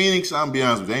out here in Phoenix, I'm be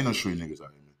honest with you, ain't no street niggas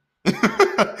out here.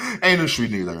 Ain't no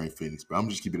street niggas out here in Phoenix, but I'm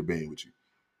just keeping it a bang with you.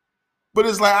 But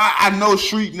it's like, I know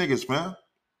street niggas, man.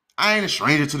 I ain't a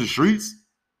stranger to the streets.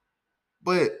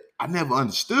 But I never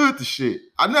understood the shit.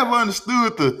 I never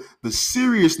understood the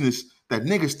seriousness that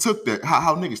niggas took that,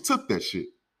 how niggas took that shit.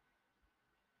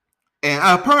 And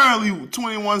apparently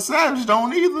 21 Savage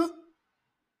don't either.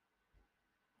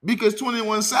 Because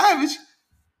 21 Savage,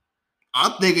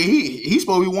 I'm thinking he's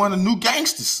supposed to be one of the new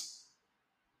gangsters.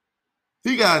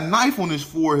 He got a knife on his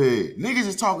forehead. Niggas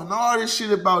is talking all this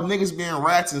shit about niggas being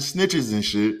rats and snitches and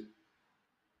shit.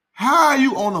 How are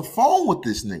you on the phone with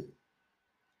this nigga?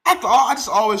 I just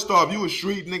always thought if you a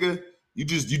street nigga, you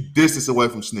distance away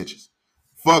from snitches.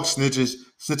 Fuck snitches.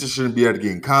 Snitches shouldn't be able to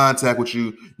get in contact with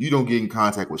you. You don't get in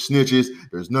contact with snitches.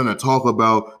 There's nothing to talk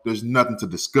about. There's nothing to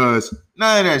discuss.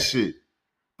 None of that shit.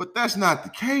 But that's not the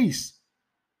case.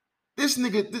 This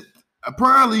nigga,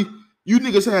 apparently, You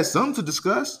niggas had something to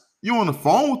discuss. You on the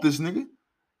phone with this nigga.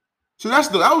 So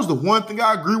that was the one thing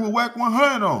I agree with Wack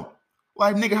 100 on.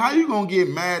 Like, nigga, how you gonna get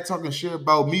mad talking shit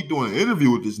about me doing an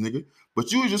interview with this nigga,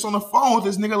 but you was just on the phone with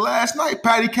this nigga last night,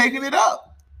 patty caking it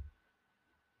up?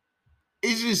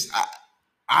 It's just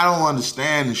I don't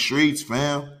understand the streets,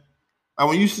 fam. Like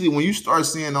when you start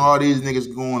seeing all these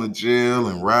niggas going to jail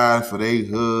and ride for their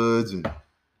hoods and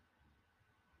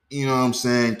you know what I'm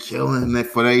saying, killing it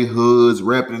for their hoods,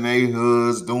 repping their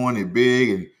hoods, doing it big,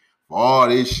 and for all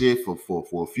this shit for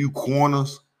a few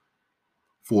corners.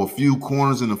 For a few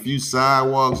corners and a few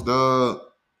sidewalks, dog.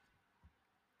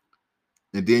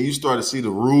 And then you start to see the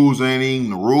rules ain't even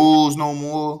the rules no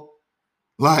more.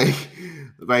 Like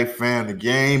fam, the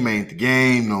game ain't the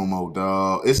game no more,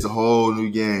 dog. It's the whole new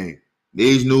game.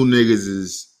 These new niggas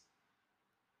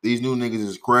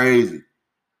is crazy.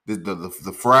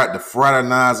 The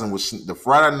fraternizing with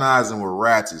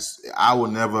rats is I will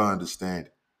never understand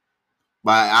it.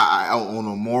 But I on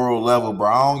a moral level, bro,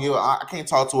 I can't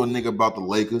talk to a nigga about the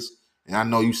Lakers, and I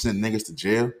know you sent niggas to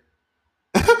jail.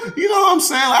 You know what I'm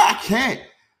saying? Like, I can't.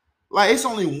 Like, it's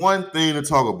only one thing to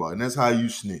talk about, and that's how you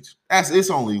snitch.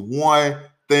 It's only one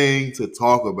thing to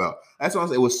talk about. That's what I'm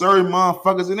saying. With certain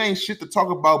motherfuckers, it ain't shit to talk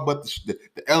about but the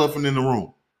elephant in the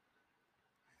room.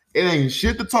 It ain't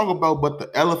shit to talk about but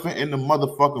the elephant in the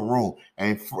motherfucking room.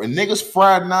 And niggas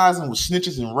fraternizing with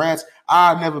snitches and rats,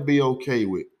 I'll never be okay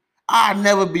with. I'll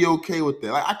never be okay with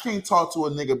that. Like, I can't talk to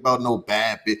a nigga about no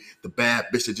bad bitch, the bad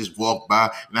bitch that just walked by,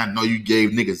 and I know you gave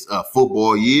niggas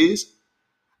football years.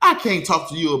 I can't talk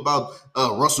to you about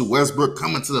Russell Westbrook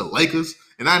coming to the Lakers,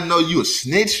 and I know you a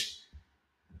snitch.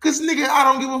 Because, nigga, I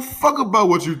don't give a fuck about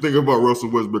what you think about Russell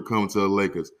Westbrook coming to the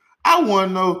Lakers. I want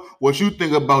to know what you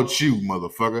think about you,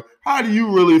 motherfucker. How do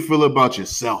you really feel about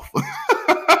yourself?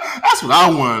 That's what I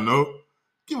want to know.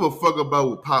 Give a fuck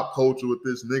about pop culture with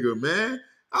this nigga, man.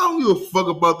 I don't give a fuck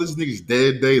about this nigga's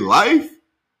day-to-day life.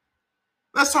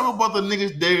 Let's talk about the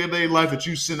nigga's day-to-day life that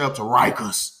you sent up to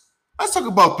Rikers. Let's talk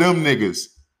about them niggas.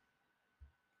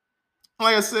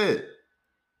 Like I said,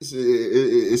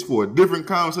 it's for a different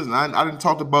conversation. I didn't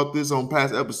talk about this on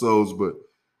past episodes, but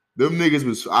them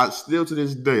niggas still to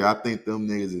this day, I think them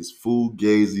niggas is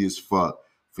fugazi as fuck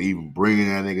for even bringing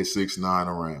that nigga 6ix9ine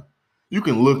around. You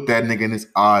can look that nigga in his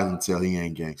eyes and tell he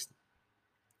ain't gangster.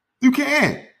 You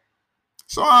can.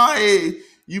 So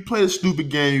you play a stupid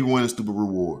game, you win a stupid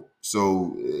reward.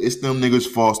 So it's them niggas'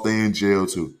 fault stay in jail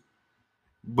too.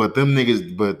 But that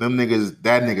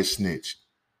nigga snitched.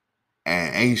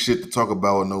 And ain't shit to talk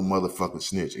about with no motherfucking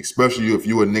snitch. Especially if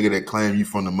you a nigga that claim you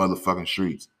from the motherfucking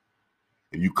streets.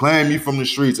 If you claim you from the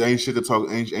streets, ain't shit to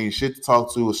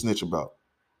talk to a snitch about.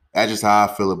 That's just how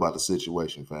I feel about the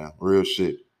situation, fam. Real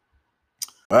shit.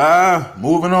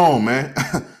 Moving on, man.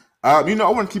 I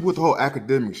want to keep with the whole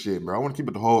academic shit, bro. I want to keep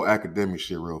with the whole academic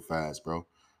shit real fast, bro.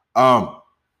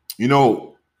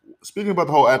 Speaking about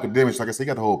the whole academics, like I said, he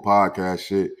got the whole podcast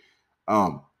shit.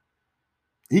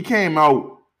 He came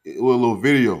out with a little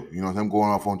video, him going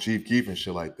off on Chief Keef and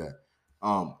shit like that.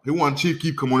 He wanted Chief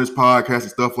Keef come on his podcast and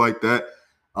stuff like that.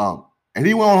 And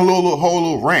he went on a whole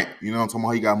little rant, I'm talking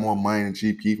about he got more money than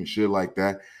Chief Keef and shit like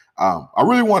that. I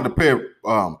really wanted to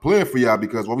play it for y'all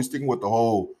because while we sticking with the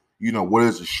whole, what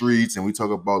is the streets and we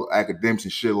talk about academics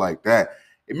and shit like that,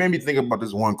 it made me think about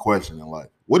this one question in life.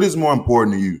 What is more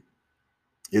important to you?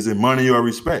 Is it money or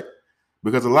respect?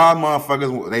 Because a lot of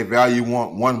motherfuckers, they value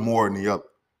one more than the other.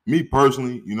 Me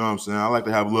personally, you know what I'm saying? I like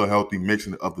to have a little healthy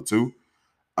mixing of the two.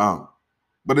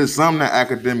 But it's something that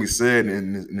academics said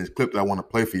in this clip that I want to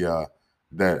play for y'all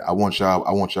that I want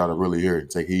y'all to really hear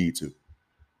and take heed to.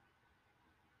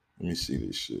 Let me see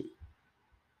this shit.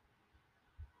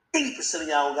 80% of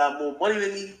y'all got more money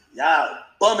than me. Y'all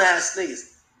bum ass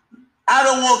niggas. I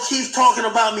don't want Keith talking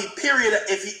about me, period.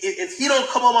 If he don't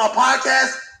come on my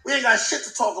podcast, we ain't got shit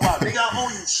to talk about. Nigga, I owe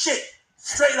you shit.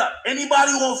 Straight up.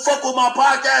 Anybody who won't fuck with my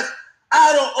podcast,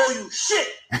 I don't owe you shit.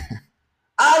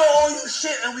 I don't owe you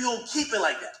shit, and we gonna keep it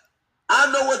like that.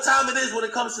 I know what time it is when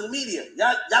it comes to the media.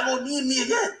 Y'all gonna need me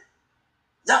again.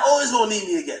 Y'all always gonna need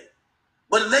me again.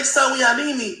 But the next time y'all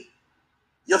need me,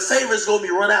 your favorite's gonna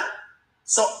be run out.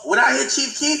 So when I hit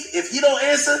Chief Keef, if he don't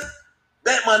answer,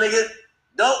 bet my nigga,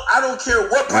 I don't care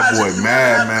what project you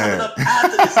have coming up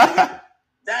after this nigga.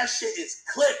 That shit is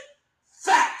clip.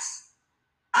 Facts.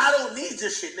 I don't need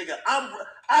this shit, nigga.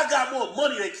 I got more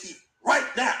money than Keith right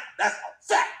now. That's a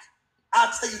fact.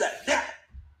 I'll tell you that now.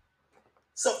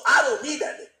 So I don't need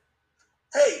that nigga.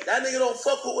 Hey, that nigga don't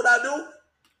fuck with what I do?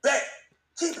 Bet.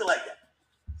 Keep it like that.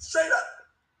 Straight up.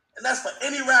 And that's for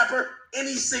any rapper,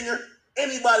 any singer,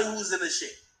 anybody who's in this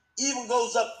shit. Even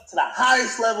goes up to the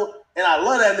highest level, and I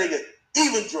love that nigga.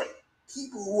 Even Drake.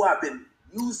 people who I've been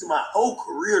using my whole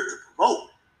career to promote,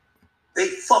 they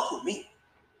fuck with me.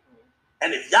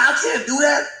 And if y'all can't do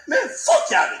that, man, fuck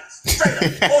y'all niggas. Straight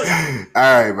up. Oh, y'all.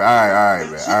 All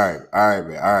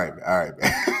right,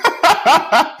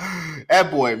 man.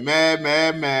 That boy mad.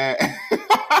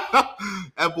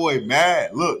 That boy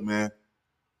mad. Look, man.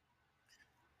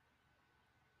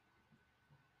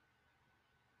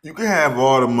 You can have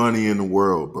all the money in the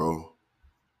world, bro.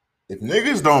 If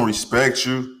niggas don't respect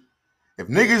you, if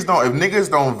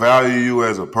niggas don't value you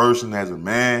as a person, as a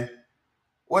man,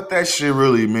 what that shit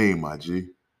really mean, my G?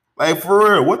 Like,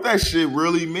 for real, what that shit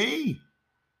really mean?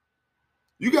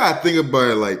 You gotta think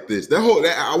about it like this.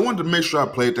 I wanted to make sure I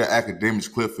played that Academics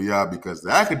clip for y'all because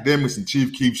the Academics and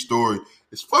Chief Keef's story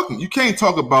is fucking. You can't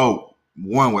talk about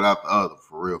one without the other,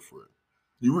 for real.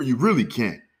 You really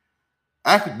can't.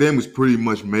 Academics pretty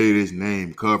much made his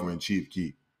name covering Chief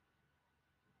Keef.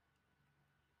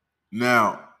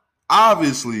 Now,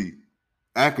 obviously,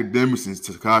 Academics and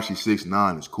Tekashi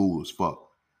 6ix9ine is cool as fuck.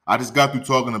 I just got through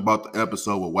talking about the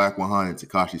episode with Wack 100 and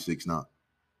Tekashi 6ix9ine.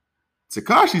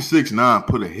 Tekashi 6ix9ine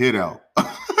put a hit out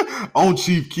on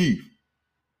Chief Keef.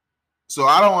 So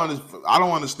I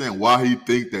don't understand why he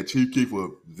think that Chief Keef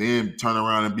would then turn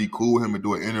around and be cool with him and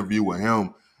do an interview with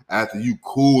him after you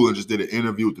cool and just did an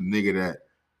interview with the nigga that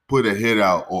put a hit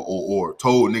out or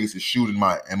told niggas to shoot in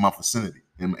my vicinity,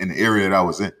 in the area that I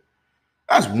was in.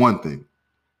 That's one thing.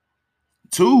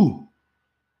 Two,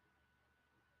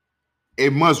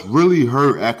 it must really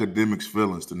hurt Academics'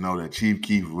 feelings to know that Chief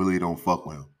Keef really don't fuck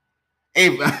with him.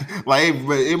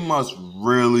 It must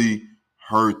really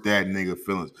hurt that nigga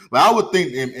feelings. Like, I would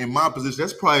think in my position,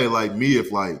 that's probably like me if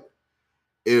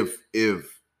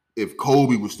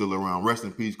Kobe was still around. Rest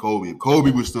in peace, Kobe. If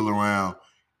Kobe was still around,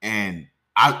 and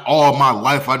all my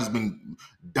life I just been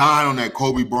dying on that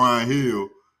Kobe Bryant hill,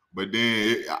 but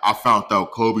then I found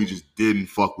out Kobe just didn't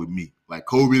fuck with me. Like,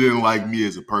 Kobe didn't like me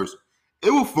as a person. It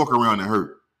will fuck around and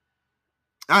hurt.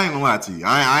 I ain't gonna lie to you.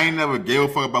 I ain't never gave a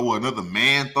fuck about what another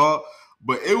man thought,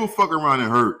 but it will fuck around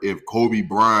and hurt if Kobe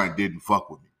Bryant didn't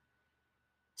fuck with me.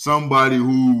 Somebody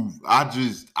who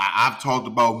I've talked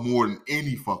about more than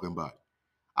any fucking body.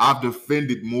 I've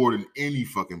defended more than any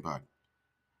fucking body.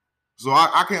 So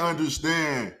I can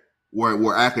understand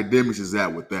where Academics is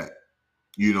at with that.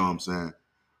 You know what I'm saying?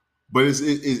 But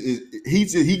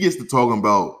he gets to talking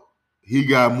about he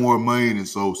got more money than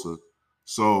Sosa,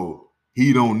 so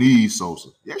he don't need Sosa.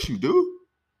 Yes, you do.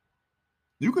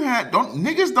 You can have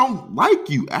niggas don't like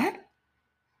you, Act.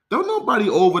 Don't nobody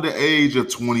over the age of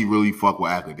 20 really fuck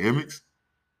with Academics.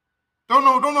 Don't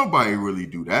nobody really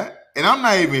do that. And I'm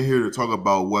not even here to talk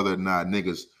about whether or not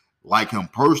niggas like him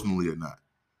personally or not.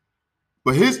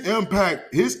 But his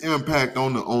impact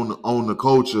on the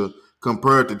culture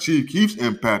compared to Chief Keef's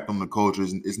impact on the culture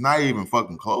is not even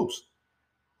fucking close.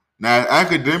 Now,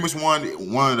 Academics one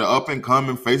of the up and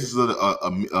coming faces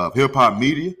of hip hop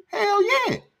media. Hell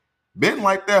yeah, been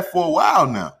like that for a while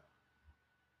now.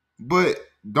 But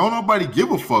don't nobody give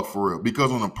a fuck for real,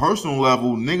 because on a personal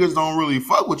level, niggas don't really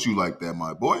fuck with you like that,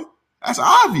 my boy. That's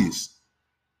obvious.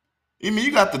 I mean,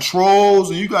 you got the trolls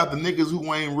and you got the niggas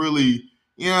who ain't really,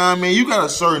 you know what I mean? You got a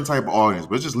certain type of audience,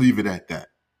 but just leave it at that.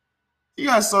 You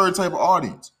got a certain type of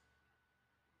audience.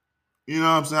 You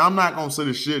know what I'm saying? I'm not going to say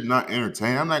the shit not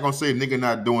entertaining. I'm not going to say a nigga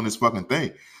not doing this fucking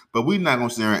thing. But we not going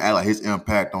to sit there and act like his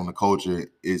impact on the culture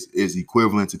is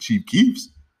equivalent to Chief Keef's.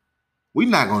 We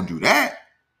not going to do that.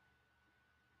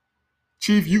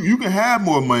 Chief, you can have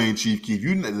more money than Chief Keef.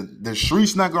 The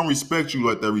streets not going to respect you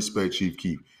like they respect Chief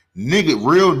Keef.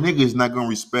 Real niggas not going to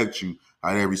respect you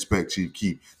how they respect Chief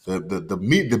Keef.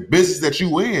 The business that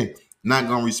you in not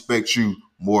going to respect you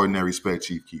more than they respect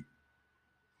Chief Keef.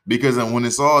 Because when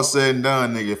it's all said and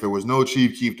done, nigga, if there was no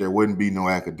Chief Keef, there wouldn't be no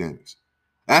Academics.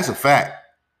 That's a fact.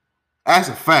 That's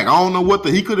a fact. I don't know what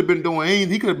he could have been doing.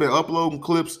 He could have been uploading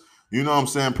clips, you know what I'm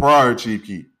saying, prior to Chief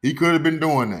Keef. He could have been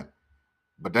doing that.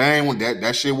 But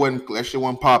that shit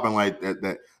wasn't popping like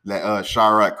that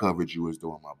Chirac coverage you was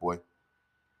doing, my boy.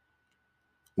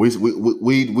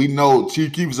 We know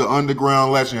Chief Keef is an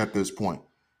underground legend at this point.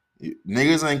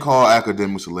 Niggas ain't called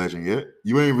Academics a legend yet.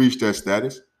 You ain't reached that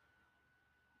status.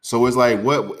 So it's like,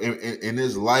 what in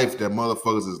this life that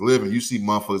motherfuckers is living, you see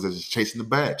motherfuckers that's just chasing the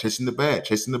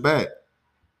bag.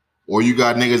 Or you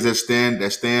got niggas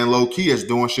that stand low key, that's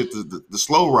doing shit the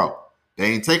slow route. They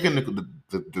ain't taking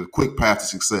the quick path to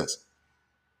success.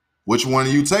 Which one are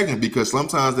you taking? Because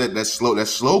sometimes that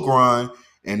slow grind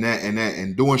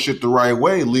and doing shit the right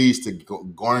way leads to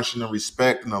garnishing the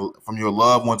respect from your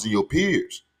loved ones and your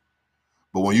peers.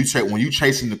 But when you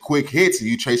chasing the quick hits and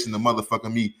you chasing the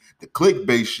motherfucking the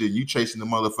clickbait shit, you chasing the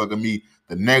motherfucking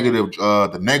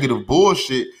the negative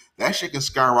bullshit, that shit can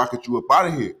skyrocket you up out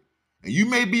of here. And you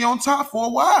may be on top for a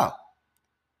while.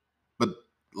 But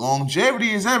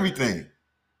longevity is everything.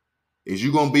 Is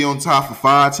you gonna be on top for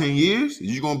 5-10 years?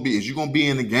 Is you gonna be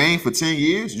in the game for 10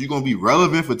 years? Is you gonna be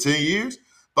relevant for 10 years?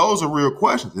 Those are real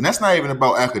questions. And that's not even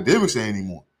about academics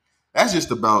anymore. That's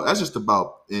just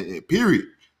about period.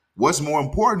 What's more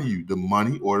important to you, the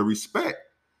money or the respect?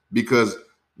 Because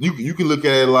you can look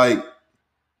at it like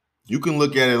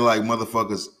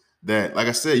motherfuckers that, like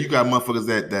I said, you got motherfuckers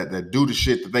that do the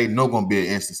shit that they know gonna be an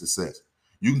instant success.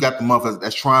 You got the motherfuckers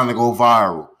that's trying to go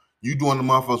viral. You doing the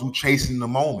motherfuckers who chasing the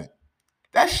moment.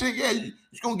 That shit, yeah, you're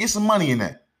gonna get some money in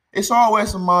that. It's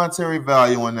always some monetary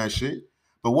value in that shit.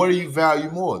 But what do you value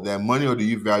more, that money, or do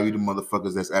you value the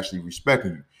motherfuckers that's actually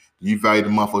respecting you? Do you value the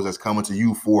motherfuckers that's coming to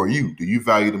you for you? Do you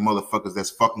value the motherfuckers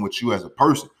that's fucking with you as a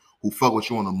person, who fuck with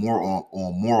you on a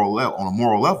moral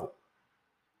level?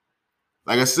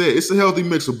 Like I said, it's a healthy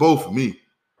mix of both for me.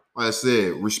 Like I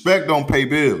said, respect don't pay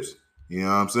bills. You know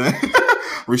what I'm saying?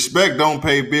 Respect don't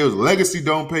pay bills. Legacy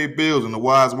don't pay bills, in the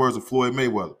wise words of Floyd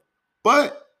Mayweather.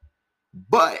 But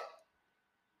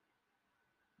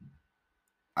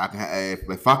if I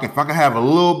can have a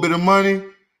little bit of money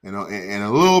and a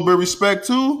little bit of respect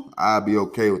too, I'll be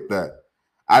okay with that.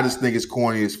 I just think it's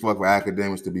corny as fuck for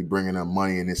academics to be bringing up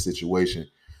money in this situation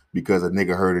because a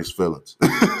nigga hurt his feelings.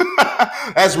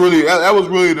 That was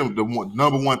really the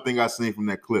number one thing I seen from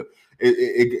that clip.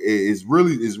 It's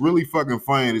really fucking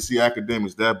funny to see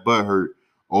academics that butthurt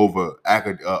over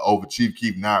Chief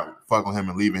Keef not fucking him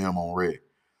and leaving him on red.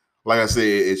 Like I said,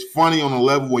 it's funny on a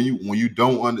level where you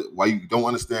don't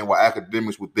understand why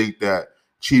academics would think that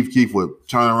Chief Keef would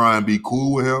turn around and be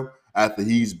cool with him after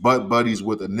he's butt buddies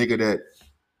with a nigga that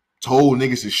told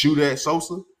niggas to shoot at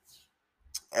Sosa.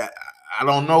 I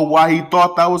don't know why he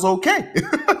thought that was okay.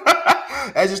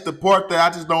 That's just the part that I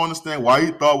just don't understand why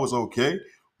he thought was okay.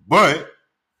 But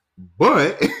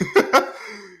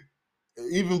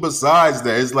even besides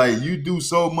that, it's like you do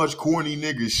so much corny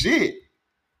nigga shit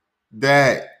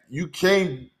that you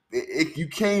can't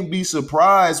be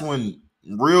surprised when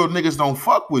real niggas don't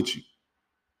fuck with you.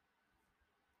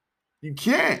 You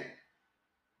can't.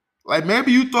 Like,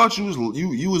 maybe you thought you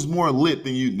was more lit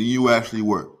than you actually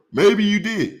were. Maybe you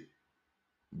did.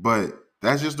 But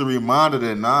that's just a reminder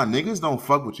that niggas don't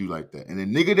fuck with you like that. And the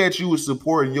nigga that you was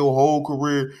supporting your whole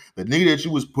career, the nigga that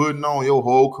you was putting on your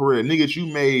whole career, the nigga that you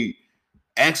made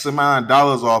X amount of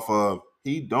dollars off of,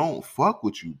 he don't fuck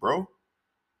with you, bro.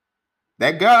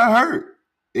 That gotta hurt.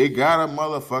 It gotta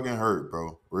motherfucking hurt,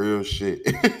 bro. Real shit.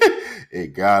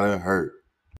 It gotta hurt.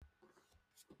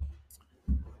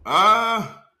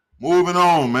 Moving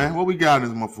on, man. What we got in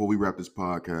this month before we wrap this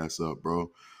podcast up, bro?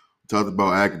 We talked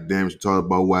about academics. We talked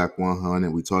about WAC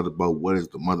 100. We talked about what is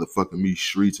the motherfucking me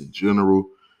streets in general.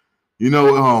 You know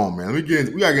what, home, man. We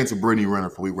gotta get into Brittany Renner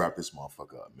before we wrap this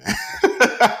motherfucker up, man.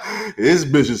 This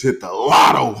bitch just hit the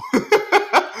lotto.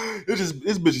 This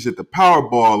bitch just hit the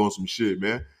Powerball on some shit,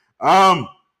 man.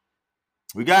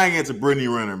 We gotta get to Brittany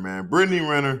Renner, man. Brittany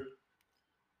Renner.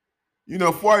 You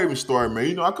know, before I even start,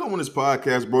 man, I come on this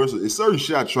podcast, bro. It's certain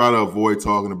shit I try to avoid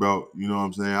talking about. You know what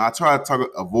I'm saying? I try to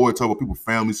avoid talking about people's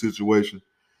family situation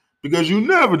because you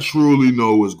never truly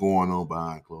know what's going on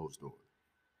behind closed doors.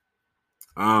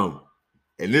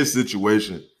 In this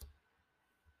situation,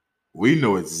 we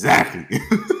know exactly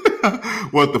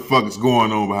what the fuck is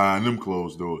going on behind them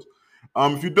closed doors.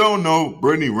 If you don't know,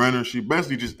 Brittany Renner, she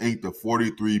basically just inked a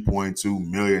 $43.2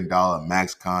 million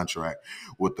max contract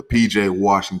with the PJ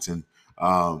Washington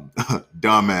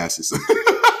dumbasses.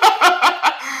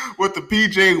 With the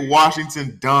PJ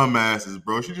Washington dumbasses,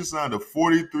 bro. She just signed a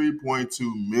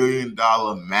 $43.2 million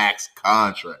max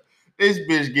contract. This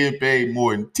bitch getting paid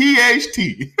more than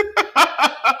THT.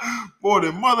 More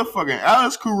than motherfucking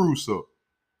Alex Caruso.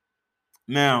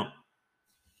 Now,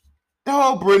 the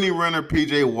whole Brittany Renner,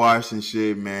 PJ Washington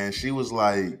shit, man, she was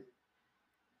like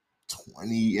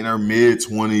 20, in her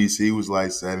mid-20s. He was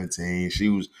like 17. She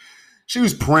was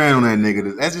preying on that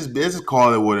nigga. Let's just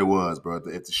call it what it was, bro.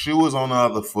 If the shoe was on the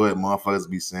other foot, motherfuckers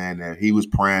be saying that he was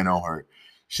preying on her.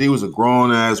 She was a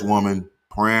grown-ass woman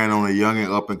preying on a young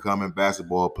and up-and-coming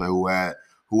basketball player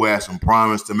who had some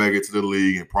promise to make it to the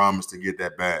league and promised to get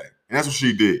that bag. And that's what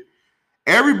she did.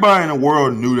 Everybody in the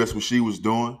world knew that's what she was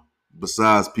doing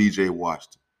besides PJ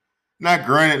Washington. Now,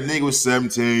 granted, nigga was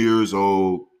 17 years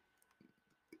old,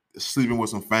 sleeping with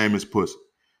some famous pussy.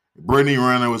 Brittany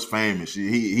Renner was famous.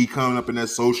 He coming up in that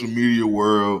social media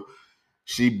world.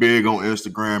 She big on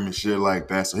Instagram and shit like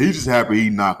that. So he's just happy he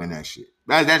knocking that shit.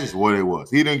 That's just what it was.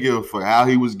 He didn't give a fuck how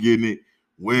he was getting it,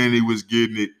 when he was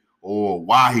getting it, or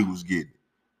why he was getting it.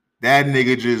 That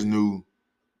nigga just knew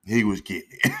he was getting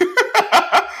it.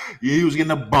 Yeah, he was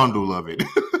getting a bundle of it.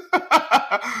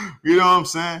 You know what I'm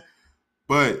saying?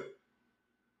 But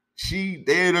they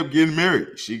ended up getting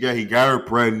married. He got her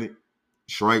pregnant.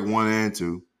 Strike 1 and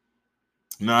 2.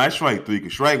 No, that's strike 3,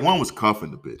 because strike 1 was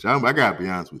cuffing the bitch. I gotta be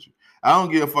honest with you. I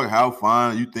don't give a fuck how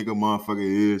fine you think a motherfucker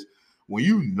is. When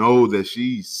you know that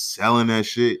she's selling that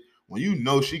shit, when you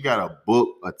know she got a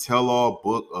tell-all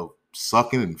book of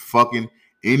sucking and fucking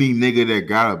any nigga that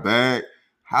got a bag,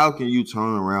 how can you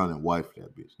turn around and wife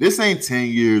that bitch? This ain't 10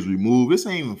 years removed. This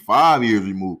ain't even 5 years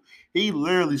removed. He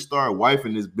literally started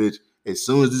wifing this bitch as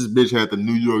soon as this bitch had the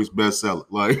New York's bestseller.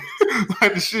 Like,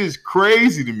 like the shit is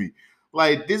crazy to me.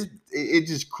 Like this,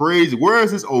 it's just crazy. Where is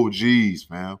his OGs,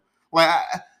 fam? Like,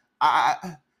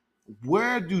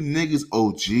 where do niggas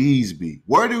OGs be?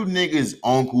 Where do niggas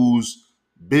uncles,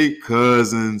 big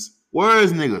cousins? Where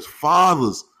is niggas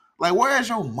fathers? Like, where is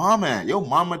your mama at? Your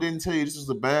mama didn't tell you this was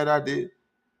a bad idea?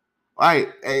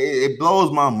 Like, it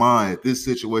blows my mind that this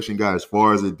situation got as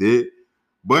far as it did.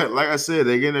 But like I said,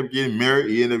 they ended up getting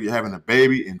married. He ended up having a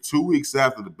baby. And 2 weeks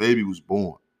after the baby was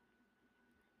born,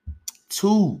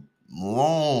 2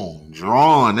 long,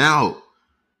 drawn out,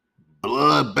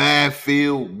 bloodbath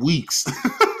filled weeks,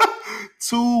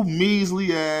 2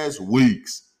 measly ass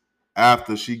weeks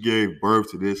after she gave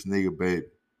birth to this nigga baby,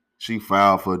 she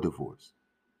filed for divorce.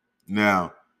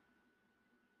 Now,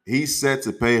 he's set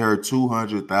to pay her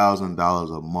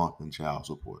 $200,000 a month in child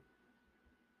support.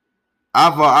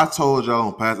 I told y'all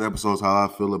on past episodes how I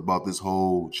feel about this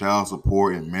whole child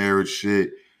support and marriage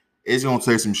shit. It's gonna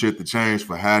take some shit to change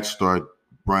for Hatch to start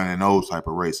running those type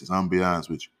of races. I'm gonna be honest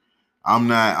with you. I'm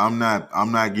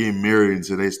not getting married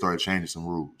until they start changing some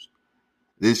rules.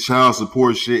 This child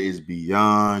support shit is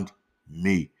beyond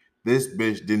me. This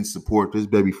bitch didn't support this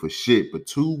baby for shit, but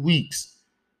 2 weeks.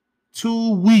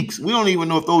 2 weeks. We don't even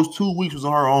know if those 2 weeks was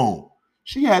on her own.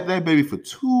 She had that baby for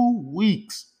 2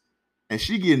 weeks. And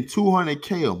she getting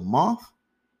 $200K a month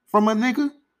from a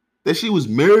nigga that she was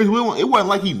married with. It wasn't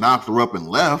like he knocked her up and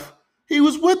left. He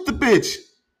was with the bitch.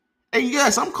 And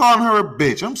yes, I'm calling her a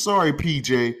bitch. I'm sorry,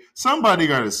 PJ. Somebody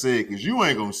gotta say it, because you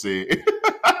ain't gonna say it.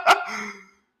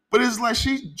 But it's like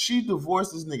she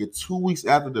divorced this nigga 2 weeks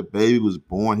after the baby was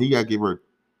born. He gotta give her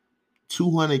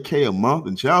 $200K a month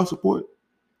in child support.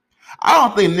 I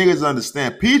don't think niggas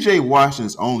understand. PJ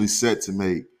Washington's only set to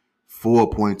make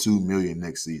 $4.2 million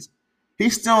next season.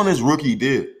 He's still on his rookie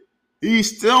deal.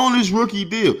 He's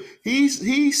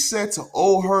set to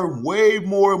owe her way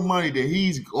more money than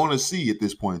he's gonna see at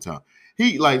this point in time.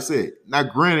 He, like I said, now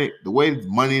granted, the way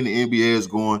money in the NBA is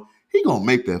going, he gonna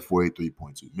make that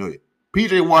 $43.2 million.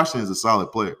 PJ Washington is a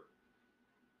solid player,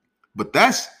 but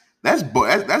that's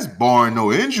barring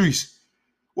no injuries.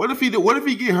 What if he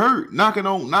get hurt? Knock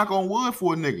on wood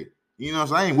for a nigga. You know,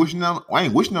 so I ain't wishing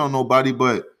on nobody,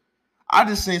 but I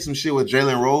just seen some shit where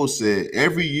Jalen Rose said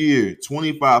every year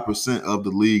 25% of the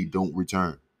league don't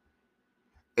return.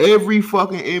 Every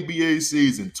fucking NBA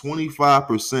season,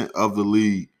 25% of the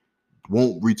league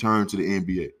won't return to the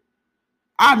NBA.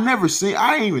 I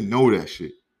didn't even know that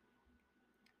shit.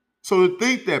 So to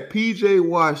think that PJ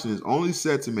Washington is only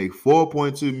set to make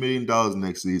 $4.2 million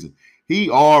next season, he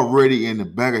already in the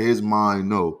back of his mind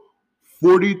know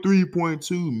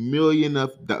 $43.2 million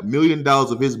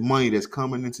of his money that's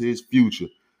coming into his future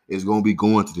is gonna be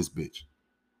going to this bitch.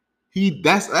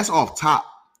 That's off top.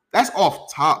 That's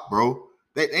off top, bro.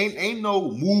 That ain't no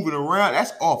moving around.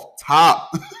 That's off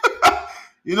top.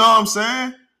 You know what I'm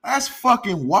saying? That's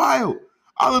fucking wild.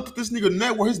 I looked at this nigga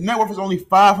net worth. His net worth is only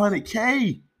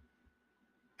 $500K.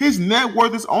 His net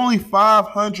worth is only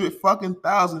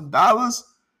 $500,000,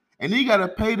 and he gotta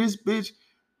pay this bitch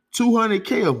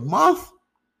 $200K a month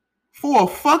for a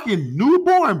fucking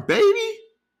newborn baby?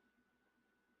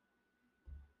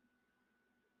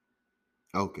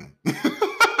 Okay.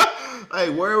 Hey,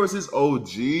 where was his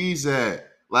OGs at?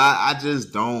 Like, I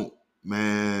just don't,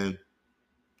 man.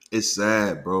 It's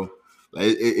sad, bro.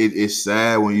 Like, it's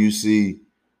sad when you see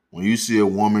a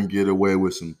woman get away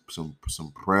with some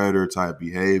predator type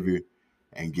behavior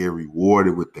and get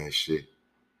rewarded with that shit.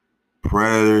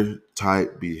 Predator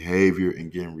type behavior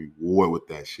and getting rewarded with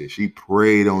that shit. She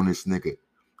preyed on this nigga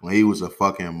when he was a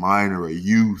fucking minor, a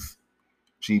youth.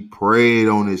 She preyed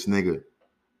on this nigga.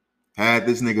 Had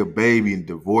this nigga baby and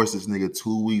divorced this nigga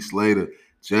 2 weeks later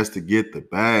just to get the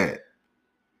bag.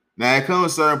 Now, it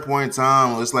comes a certain point in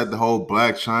time, it's like the whole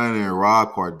Black China and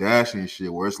Rob Kardashian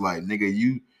shit, where it's like,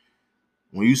 nigga,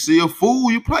 when you see a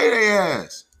fool, you play their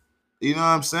ass. You know what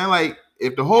I'm saying? Like,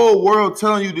 if the whole world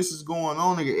telling you this is going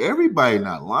on, nigga, everybody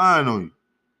not lying on you.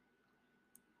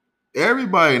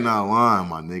 Everybody not lying,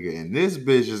 my nigga. And this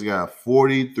bitch just got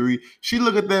 43. She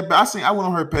look at that. I went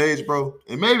on her page, bro.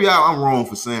 And maybe I'm wrong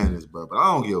for saying this, bro. But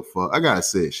I don't give a fuck. I gotta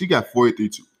say it. She got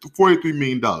 $43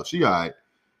 million. She all right.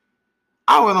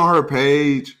 I went on her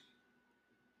page.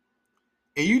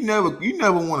 And you never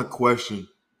want to question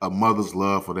a mother's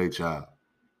love for their child.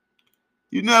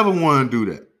 You never want to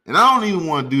do that. And I don't even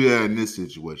want to do that in this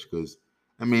situation because,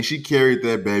 I mean, she carried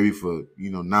that baby for,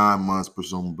 9 months,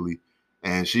 presumably,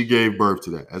 and she gave birth to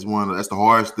that. That's the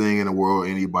hardest thing in the world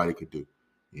anybody could do.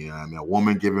 You know what I mean? A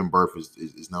woman giving birth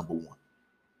is number one.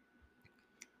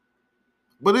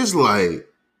 But it's like,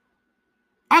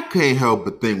 I can't help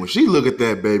but think when she look at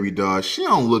that baby, dog, she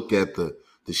don't look at the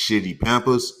shitty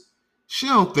Pampers. She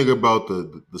don't think about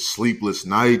the sleepless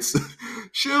nights.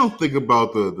 She don't think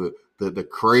about the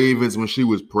cravings when she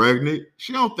was pregnant.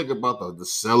 She don't think about the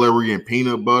celery and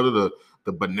peanut butter, the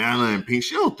banana and peanut.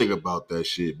 She don't think about that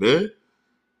shit, man.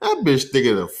 That bitch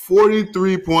thinking of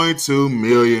 $43.2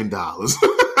 million.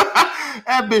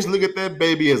 That bitch look at that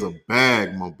baby as a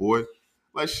bag, my boy.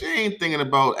 Like, she ain't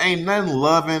nothing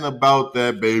loving about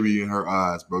that baby in her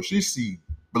eyes, bro. She see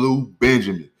Blue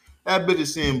Benjamin. That bitch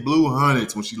is seeing blue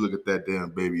hundreds when she look at that damn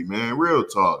baby, man. Real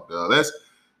talk, dog.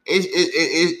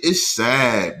 It's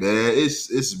sad, man.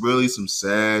 It's really some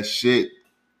sad shit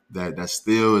that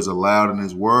still is allowed in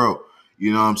this world.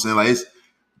 You know what I'm saying? Like,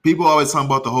 people always talking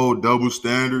about the whole double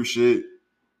standard shit.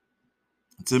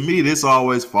 To me, this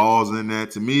always falls in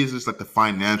that. To me, it's just like the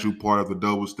financial part of the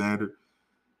double standard.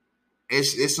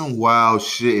 It's some wild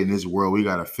shit in this world we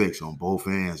gotta fix on both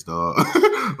ends, dog.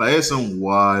 Like, it's some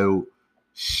wild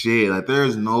shit. Like,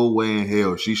 there's no way in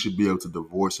hell she should be able to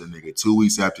divorce a nigga 2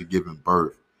 weeks after giving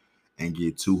birth and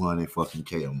get 200 fucking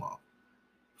K a month.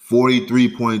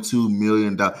 $43.2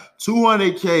 million.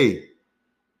 200K.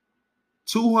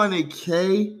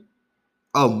 200K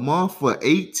a month for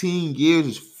 18 years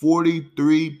is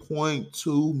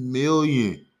 $43.2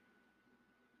 million.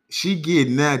 She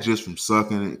getting that just from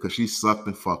sucking it because she sucked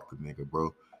and fucked the nigga,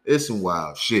 bro. It's some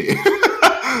wild shit.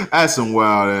 That's some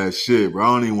wild ass shit, bro. I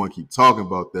don't even want to keep talking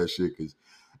about that shit because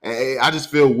I just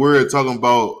feel weird talking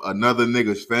about another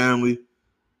nigga's family.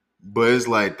 But it's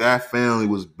like that family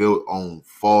was built on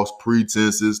false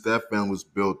pretenses. That family was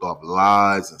built off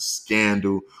lies and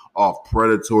scandal, off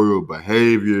predatory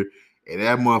behavior. And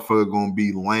that motherfucker gonna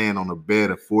be laying on a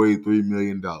bed of $43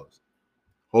 million.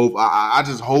 I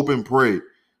just hope and pray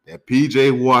that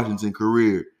PJ Washington's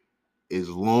career is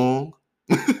long.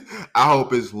 I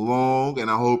hope it's long,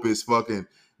 and I hope it's fucking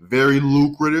very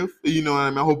lucrative. You know what I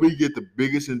mean? I hope he get the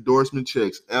biggest endorsement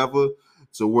checks ever,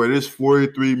 to where this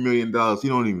 $43 million, he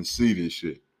don't even see this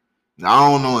shit. Now,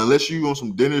 I don't know, unless you on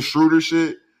some Dennis Schroeder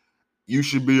shit, you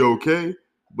should be okay.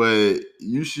 But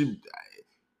you should,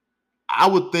 I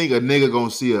would think a nigga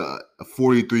gonna see a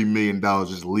 $43 million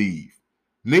just leave.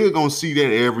 Nigga gonna see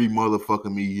that every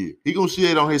motherfucking year. He gonna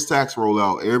see it on his tax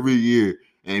rollout every year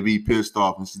and be pissed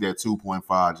off and see that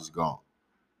 2.5 just gone.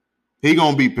 He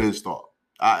gonna be pissed off.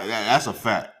 That's a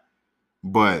fact.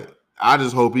 But I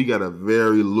just hope he got a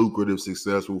very lucrative,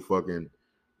 successful fucking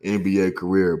NBA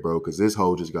career, bro. Because this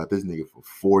hoe just got this nigga for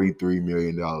 $43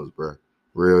 million, bro.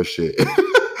 Real shit.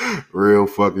 Real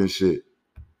fucking shit.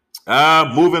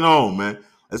 Moving on, man.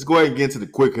 Let's go ahead and get into the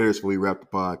quick hitters before we wrap the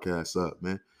podcast up,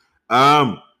 man.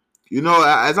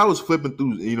 As I was flipping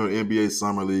through, the NBA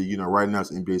Summer League, right now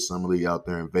it's NBA Summer League out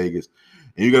there in Vegas.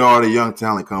 And you got all the young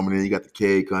talent coming in. You got the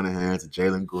Cade Cunningham's, the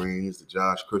Jalen Greens, the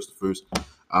Josh Christophers.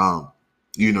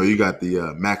 You got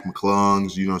the Mac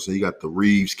McClungs, you know what I'm saying? You got the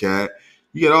Reeves cat.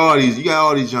 You got all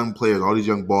these young players, all these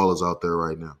young ballers out there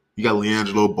right now. You got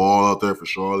LiAngelo Ball out there for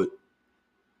Charlotte.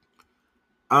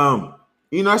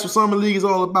 That's what Summer League is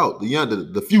all about.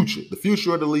 The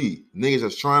future of the league. Niggas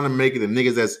that's trying to make it, the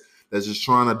niggas that's just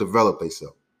trying to develop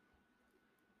themselves.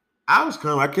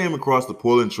 I came across the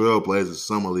Portland Trail Blazers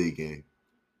Summer League game.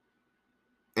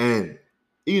 And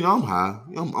I'm high.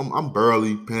 I'm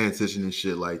barely paying attention and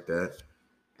shit like that.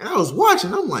 And I was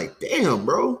watching, I'm like, damn,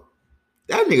 bro.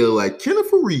 That nigga look like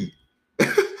Kenneth Reed. And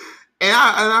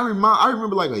I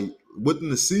remember like within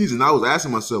the season, I was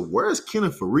asking myself, where's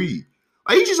Kenneth Reed?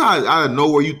 Like, you just out of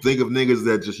nowhere, you think of niggas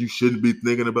that just you shouldn't be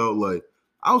thinking about. Like,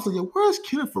 I was like, yo, where's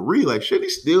Kenneth Reed? Like, should he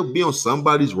still be on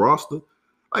somebody's roster?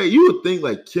 Like, you would think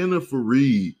like Kenneth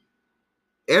Reed,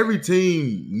 every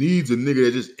team needs a nigga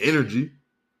that just energy.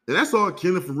 And that's all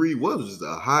Kenneth Reed was just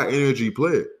a high energy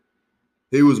player.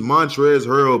 He was Montrezl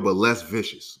Harrell, but less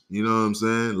vicious. You know what I'm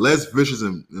saying? Less vicious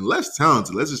and less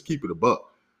talented. Let's just keep it a buck.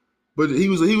 But he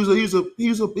was a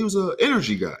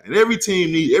energy guy, and every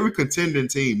contending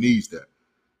team needs that.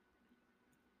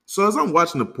 So as I'm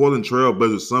watching the Portland Trail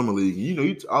Blazers Summer League,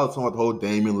 you all talking about the whole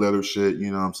Damian Lillard shit, you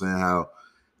know what I'm saying, how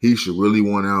he should really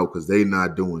want out because they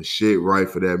not doing shit right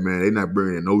for that man. They not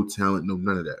bringing in no talent, no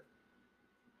none of that.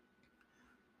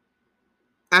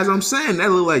 As I'm saying,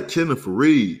 that look like Kenneth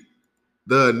Faried.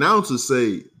 The announcers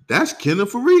say, that's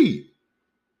Kenneth Faried.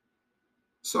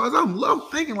 So as I'm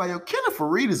thinking, like, yo, Kenneth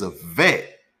Faried is a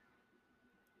vet.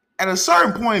 At a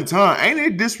certain point in time, ain't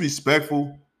it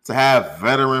disrespectful to have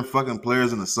veteran fucking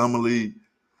players in the summer league?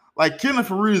 Like, Kenneth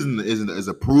Faried is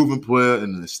a proven player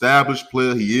and an established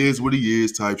player. He is what he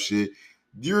is type shit.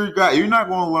 You're not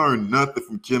going to learn nothing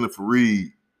from Kenneth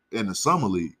Faried in the summer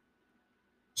league.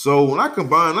 So when I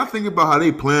think about how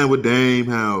they playing with Dame,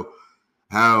 how,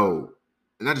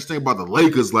 and I just think about the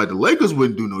Lakers, like the Lakers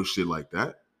wouldn't do no shit like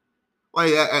that.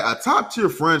 Like a top tier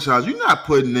franchise, you're not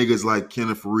putting niggas like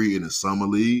Kenneth Faried in the summer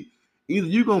league. Either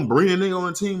you gonna bring a nigga on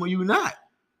the team or you not.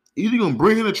 Either you gonna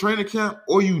bring in a training camp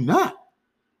or you not.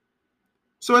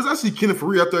 So as I see Kenneth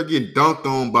Faried out there getting dunked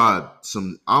on by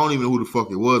some, I don't even know who the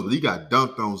fuck it was, but he got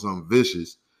dunked on something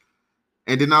vicious.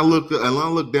 And then I look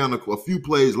down a few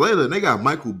plays later, and they got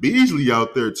Michael Beasley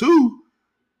out there too.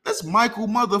 That's Michael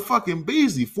motherfucking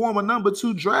Beasley, former number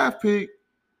 2 draft pick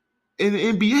in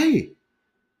the NBA.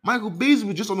 Michael Beasley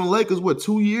was just on the Lakers,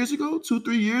 3 years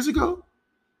ago?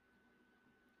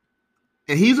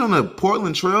 And he's on the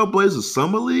Portland Trail Blazers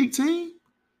Summer League team?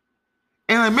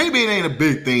 And like, maybe it ain't a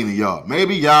big thing to y'all.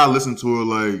 Maybe y'all listen to it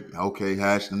like, okay,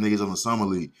 hash the niggas on the Summer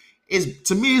League.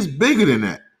 To me, it's bigger than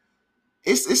that.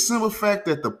 It's simple fact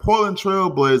that the Portland Trail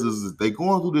Blazers, they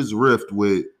going through this rift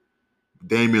with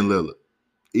Damian Lillard.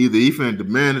 Either he finna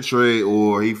demand a trade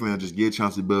or he finna just get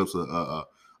Chauncey Billups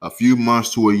a few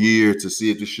months to a year to see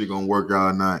if this shit gonna work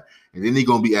out or not. And then he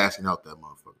gonna be asking out that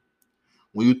motherfucker.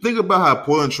 When you think about how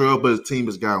Portland Trail Blazers team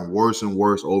has gotten worse and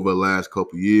worse over the last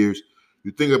couple of years,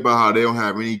 you think about how they don't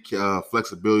have any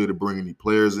flexibility to bring any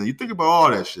players in. You think about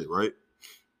all that shit, right?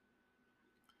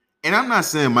 And I'm not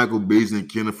saying Michael Beasley and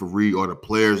Kenneth Faried are the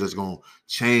players that's going to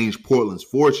change Portland's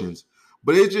fortunes,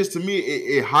 but it just, to me,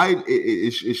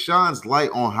 it shines light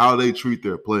on how they treat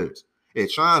their players. It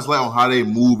shines light on how they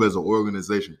move as an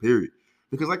organization, period.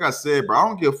 Because like I said, bro, I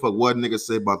don't give a fuck what niggas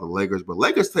say about the Lakers, but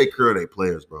Lakers take care of their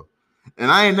players, bro.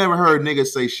 And I ain't never heard niggas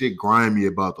say shit grimy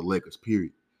about the Lakers,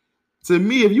 period. To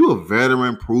me, if you a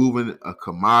veteran proving a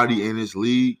commodity in this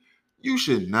league, you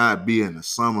should not be in the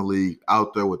summer league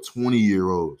out there with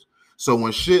 20-year-olds. So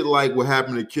when shit like what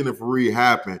happened to Kenneth Faried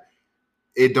happen,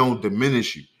 it don't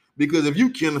diminish you. Because if you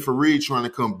Kenneth Faried trying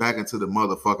to come back into the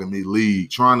motherfucking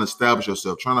league, trying to establish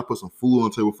yourself, trying to put some food on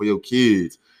the table for your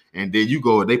kids, and then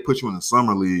they put you in the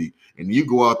summer league, and you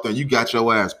go out there and you got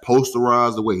your ass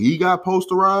posterized the way he got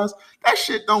posterized, that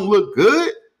shit don't look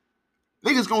good.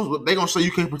 Niggas they gonna say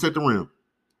you can't protect the rim.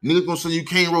 Niggas gonna say you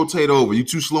can't rotate over. You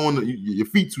too slow your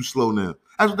feet too slow now.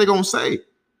 That's what they gonna say.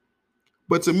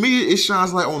 But to me, it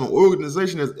shines light on the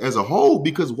organization as a whole,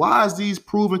 because why is these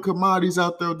proven commodities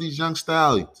out there with these young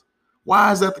stallions?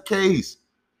 Why is that the case?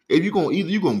 If you either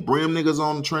you gonna bring them niggas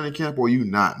on the training camp or you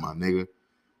not, my nigga.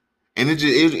 And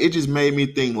it just made me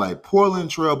think like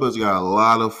Portland Trailblazers got a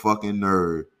lot of fucking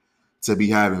nerve to be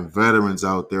having veterans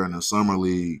out there in the summer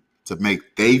league to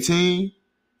make they team.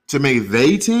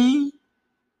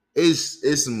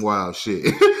 It's some wild shit.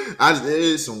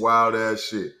 It's some wild ass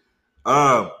shit.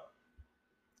 I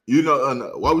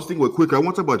was thinking quick. I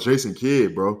want to talk about Jason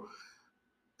Kidd, bro.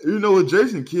 With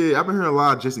Jason Kidd, I've been hearing a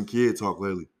lot of Jason Kidd talk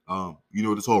lately.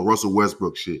 This whole Russell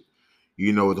Westbrook shit.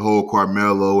 The whole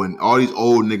Carmelo and all these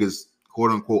old niggas,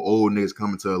 quote unquote old niggas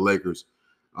coming to the Lakers.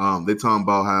 They talking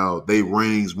about how they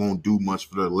rings won't do much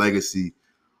for their legacy,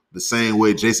 the same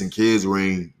way Jason Kidd's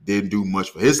ring didn't do much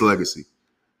for his legacy.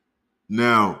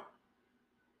 Now,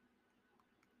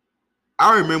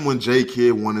 I remember when J.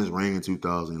 Kidd won his ring in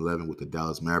 2011 with the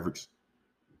Dallas Mavericks.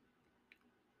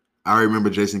 I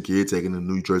remember Jason Kidd taking the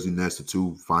New Jersey Nets to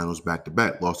 2 finals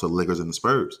back-to-back, lost to the Lakers and the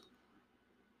Spurs.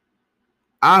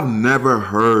 I've never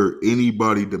heard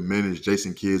anybody diminish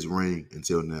Jason Kidd's ring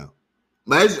until now.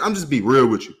 I'm just be real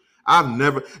with you. I've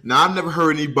never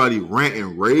heard anybody rant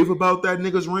and rave about that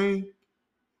nigga's ring,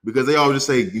 because they always just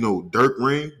say, Dirk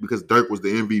ring, because Dirk was the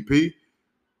MVP.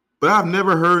 But I've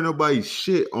never heard nobody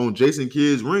shit on Jason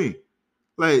Kidd's ring.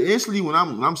 Like, instantly when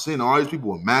I'm seeing all these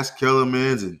people with Max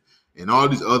Kellermans and all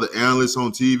these other analysts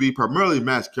on TV, primarily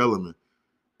Max Kellerman.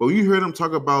 But when you hear them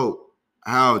talk about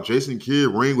how Jason Kidd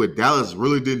ring with Dallas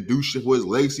really didn't do shit for his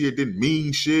legacy, it didn't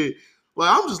mean shit.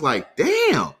 Like, I'm just like,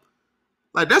 damn.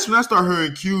 Like, that's when I start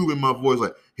hearing Cube in my voice,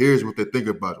 like, here's what they think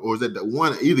about you. Or is that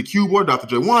one, either Cube or Dr.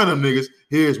 J, one of them niggas,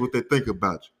 here's what they think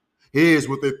about you. Here's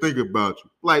what they think about you.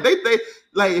 Like they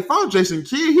like if I'm Jason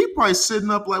Kidd, he probably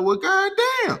sitting up like, well,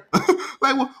 goddamn,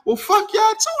 like, well, fuck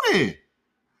y'all too then.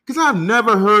 Because I've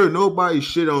never heard nobody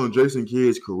shit on Jason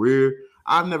Kidd's career.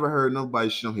 I've never heard nobody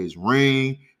shit on his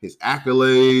ring, his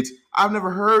accolades. I've never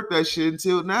heard that shit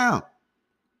until now.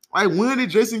 Like, when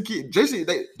did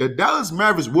the Dallas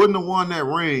Mavericks wouldn't have won that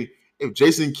ring if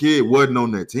Jason Kidd wasn't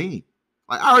on that team.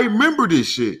 Like, I remember this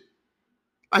shit.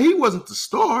 Like, he wasn't the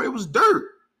star. It was Dirt.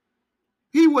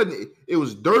 He wasn't. It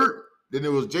was Dirt. Then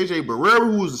it was J.J. Barrera,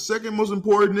 who was the second most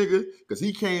important nigga because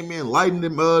he came in lighting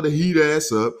them the heat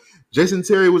ass up. Jason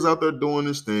Terry was out there doing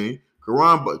this thing.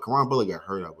 Karan Butler got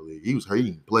hurt, I believe. He was hurt. He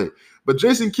didn't play. But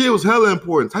Jason Kidd was hella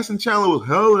important. Tyson Chandler was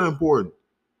hella important.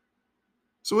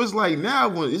 So it's like now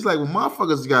when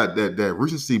motherfuckers got that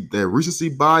recency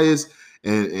bias,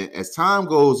 and as time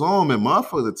goes on, man,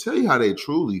 motherfuckers will tell you how they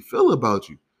truly feel about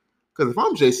you. Because if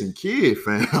I'm Jason Kidd,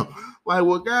 fam, like,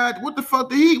 well, God, what the fuck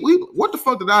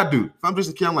did I do? If I'm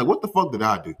Jason Kidd, I'm like, what the fuck did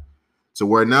I do? So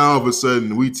where now all of a sudden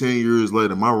 10 years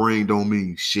later, my ring don't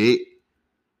mean shit.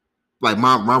 Like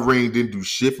my ring didn't do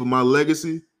shit for my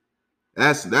legacy.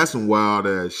 That's some wild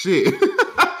ass shit.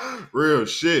 Real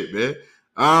shit,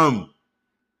 man.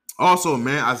 Also,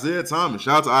 man, Isaiah Thomas.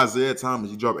 Shout out to Isaiah Thomas.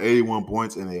 He dropped 81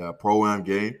 points in a Pro-Am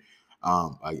game.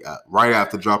 Right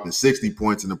after dropping 60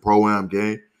 points in the Pro-Am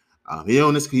game. He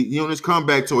on this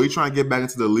comeback tour. He's trying to get back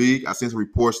into the league. I seen some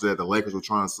reports that the Lakers were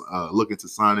trying to look into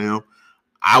signing him.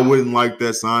 I wouldn't like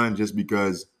that signing just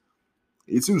because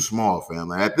he's too small, fam.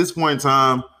 Like, at this point in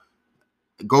time,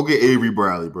 go get Avery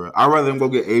Bradley, bro. I'd rather them go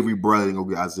get Avery Bradley than go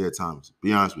get Isaiah Thomas.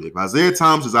 Be honest with you. If Isaiah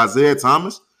Thomas is Isaiah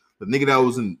Thomas, the nigga that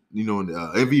was in the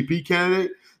MVP candidate,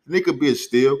 the nigga could be a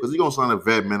steal because he's gonna sign a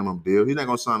vet minimum deal. He's not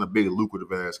gonna sign a big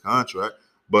lucrative ass contract,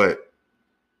 but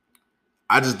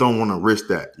I just don't want to risk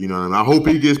that. You know, and I hope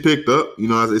he gets picked up. You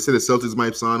know, as they said, the Celtics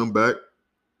might sign him back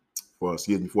for a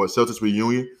Celtics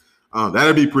reunion.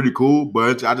 That'd be pretty cool,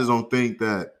 but I just don't think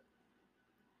that.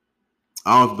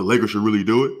 I don't think the Lakers should really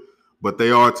do it, but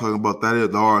they are talking about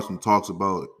that. There are some talks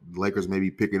about the Lakers maybe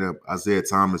picking up Isaiah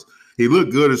Thomas. He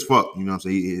looked good as fuck. You know what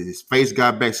I'm saying? His face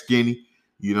got back skinny.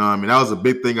 You know what I mean? That was a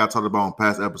big thing I talked about on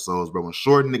past episodes, bro. When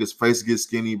short niggas' face get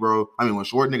skinny, bro. When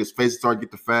short niggas' faces start to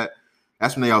get the fat,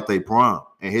 that's when they out they prime.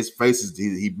 And his face is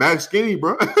he back skinny,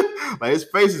 bro. Like, his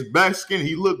face is back skinny.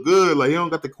 He look good. Like, he don't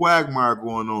got the quagmire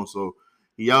going on. So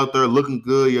he out there looking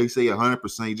good. Yeah, he say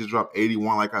 100%. He just dropped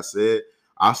 81, like I said.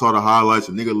 I saw the highlights.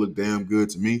 The nigga looked damn good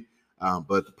to me.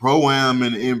 But the Pro-Am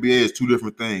and the NBA is two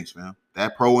different things, man.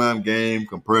 That Pro-Am game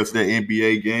compared to that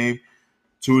NBA game,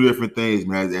 two different things,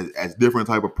 man. As different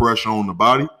type of pressure on the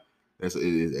body. That's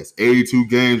 82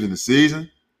 games in the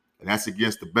season, and that's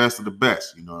against the best of the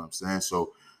best. You know what I'm saying?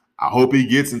 So I hope he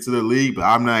gets into the league, but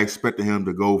I'm not expecting him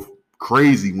to go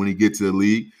crazy when he gets to the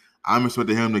league. I'm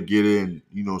expecting him to get in,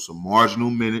 some marginal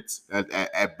minutes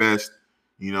at best,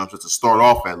 just to start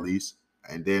off at least,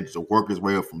 and then to work his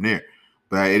way up from there.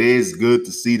 But it is good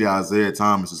to see that Isaiah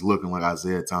Thomas is looking like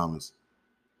Isaiah Thomas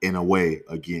in a way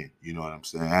again. You know what I'm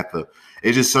saying?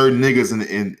 It's just certain niggas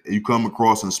in you come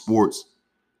across in sports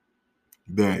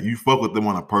that you fuck with them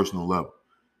on a personal level.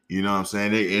 You know what I'm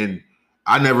saying? And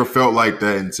I never felt like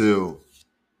that until,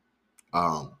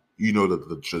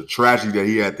 the tragedy that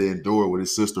he had to endure with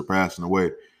his sister passing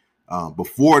away.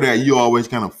 Before that, you always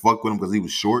kind of fuck with him because he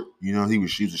was short. He's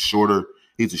the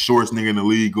shortest nigga in the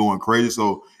league going crazy.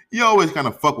 So you always kind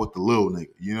of fuck with the little nigga.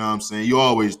 You know what I'm saying? You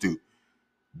always do.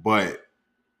 But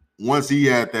once he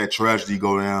had that tragedy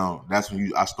go down, that's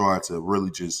when I started to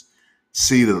really just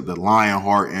see the lion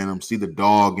heart in him, see the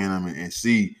dog in him, and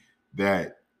see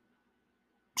that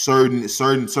certain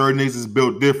niggas is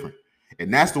built different.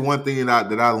 And that's the one thing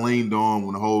that I leaned on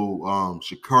when the whole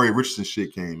Sha'Carri Richardson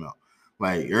shit came out.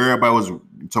 Like, everybody was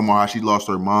talking about how she lost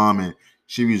her mom and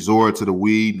she resorted to the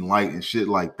weed and light and shit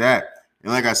like that.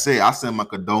 And like I said, I send my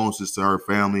condolences to her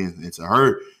family and to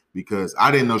her because I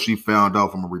didn't know she found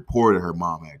out from a report that her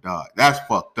mom had died. That's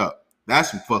fucked up. That's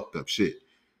some fucked up shit.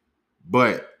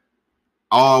 But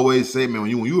I always say, man,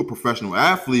 when you're a professional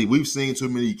athlete, we've seen too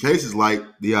many cases like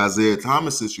the Isaiah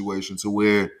Thomas situation to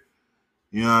where,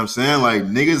 you know what I'm saying? Like,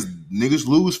 niggas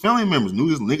lose family members.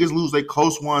 Niggas lose their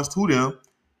close ones to them,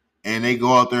 and they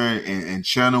go out there and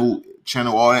channel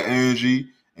all that energy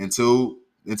into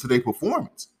their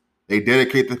performance. They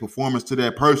dedicate their performance to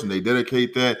that person. They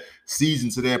dedicate that season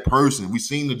to that person. We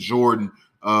seen the Jordan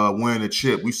winning a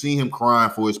chip. We seen him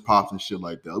crying for his pops and shit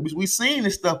like that. We seen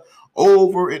this stuff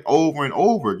over and over and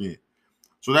over again.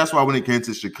 So that's why when it came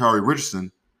to Sha'Carri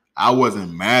Richardson, I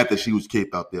wasn't mad that she was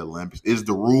kicked out the Olympics. Is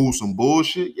the rules some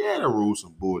bullshit? Yeah, the rules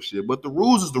some bullshit. But the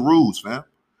rules is the rules, fam.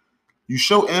 You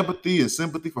show empathy and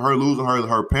sympathy for her losing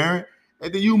her parent,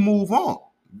 and then you move on.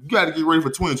 You got to get ready for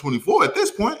 2024 at this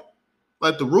point.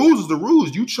 Like, the rules is the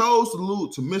rules. You chose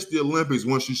to miss the Olympics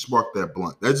once you sparked that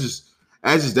blunt. That's just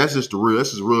the real.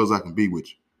 That's as real as I can be with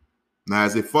you. Now,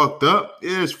 is it fucked up?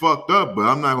 Yeah, it's fucked up, but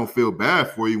I'm not gonna feel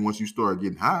bad for you once you start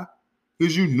getting high.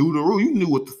 Because you knew the rule. You knew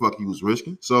what the fuck you was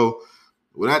risking. So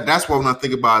that's why when I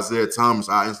think about Isaiah Thomas,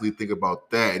 I instantly think about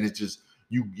that. And it's just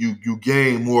you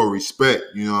gain more respect.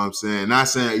 You know what I'm saying? Not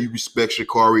saying you respect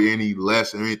Sha'Carri any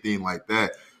less or anything like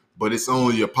that, but it's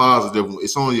only a positive.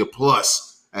 It's only a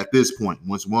plus at this point.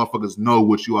 Once motherfuckers know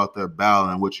what you out there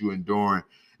battling, what you enduring,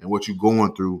 and what you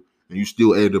going through, and you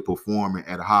still able to perform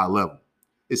at a high level.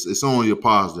 It's only a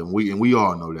positive. We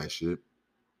all know that shit.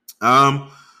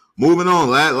 Moving on.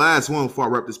 Last one before I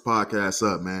wrap this podcast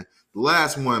up, man. The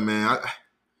last one, man.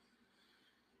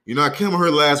 I came on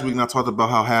here last week and I talked about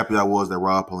how happy I was that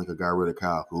Rob Pelinka got rid of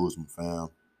Kyle Kuzma, fam.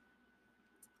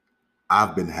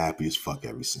 I've been happy as fuck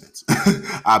ever since.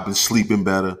 I've been sleeping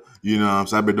better. You know what I'm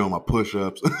saying? I've been doing my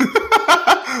push-ups.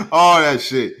 All that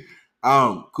shit.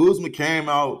 Kuzma came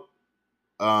out,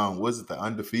 was it the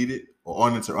undefeated or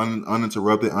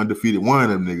uninterrupted, undefeated? One of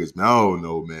them niggas, man. I don't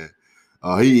know, man.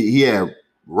 He had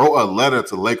wrote a letter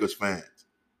to Lakers fans.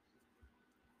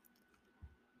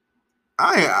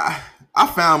 I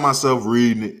found myself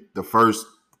reading it, the first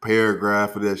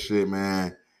paragraph of that shit,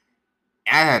 man.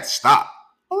 I had to stop.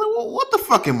 I'm like, well, what the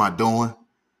fuck am I doing?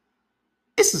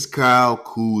 This is Kyle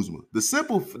Kuzma. The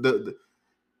simple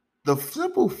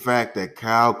fact that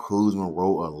Kyle Kuzma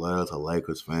wrote a letter to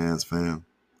Lakers fans, fam.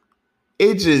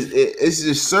 It's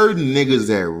just certain niggas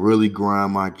that really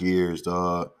grind my gears,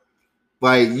 dog.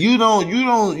 Like, he one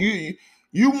of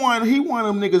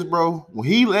them niggas, bro. When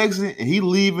he exit and he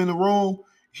leaving the room,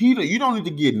 you don't need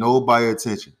to get nobody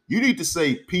attention. You need to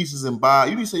say pieces and buys.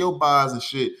 You need to say your buys and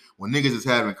shit when niggas is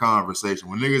having conversation,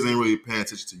 when niggas ain't really paying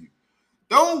attention to you.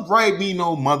 Don't write me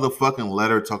no motherfucking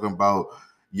letter talking about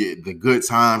the good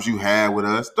times you had with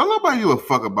us. Don't nobody give a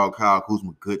fuck about Kyle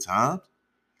Kuzma good times.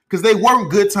 Because they weren't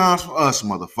good times for us,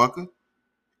 motherfucker.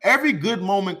 Every good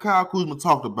moment Kyle Kuzma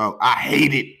talked about, I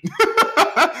hated.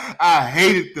 I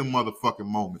hated them motherfucking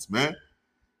moments, man.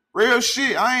 Real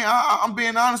shit. I'm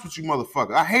being honest with you,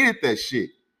 motherfucker. I hated that shit.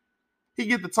 He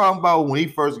get to talking about when he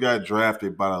first got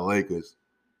drafted by the Lakers.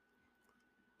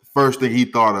 The first thing he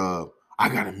thought of, I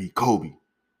gotta meet Kobe.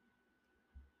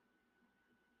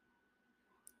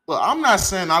 Look, I'm not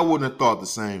saying I wouldn't have thought the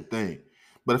same thing.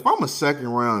 But if I'm a second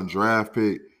round draft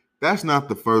pick, that's not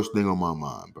the first thing on my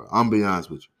mind, bro. I'm being honest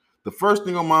with you. The first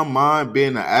thing on my mind,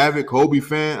 being an avid Kobe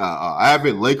fan,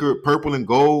 avid Laker purple and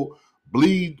gold,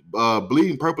 bleeding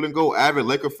purple and gold, avid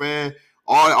Laker fan,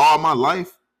 all my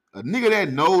life. A nigga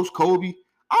that knows Kobe,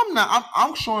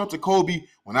 I'm showing up to Kobe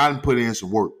when I didn't put in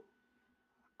some work.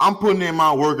 I'm putting in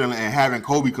my work and having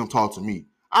Kobe come talk to me.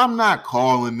 I'm not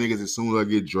calling niggas as soon as I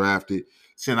get drafted,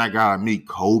 saying I gotta meet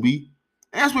Kobe.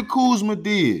 And that's what Kuzma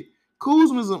did.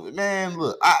 Kuzma's a man.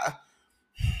 Look,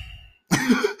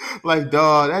 like,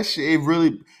 dog, that shit, it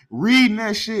really, reading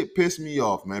that shit pissed me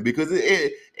off, man, because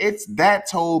it's that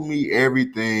told me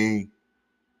everything.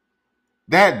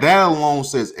 That alone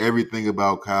says everything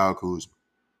about Kyle Kuzma.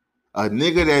 A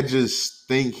nigga that just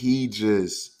think he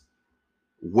just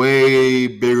way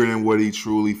bigger than what he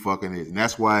truly fucking is. And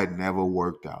that's why it never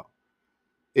worked out.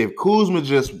 If Kuzma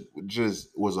just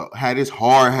had his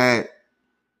hard hat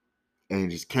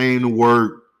and just came to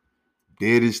work,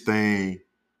 did his thing,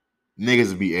 niggas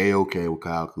would be A-okay with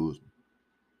Kyle Kuzma.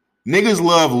 Niggas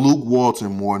love Luke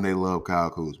Walton more than they love Kyle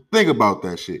Kuzma. Think about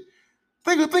that shit.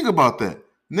 Think about that.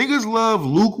 Niggas love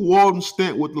Luke Walton's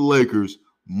stint with the Lakers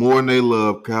more than they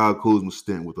love Kyle Kuzma's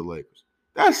stint with the Lakers.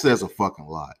 That says a fucking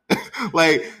lot.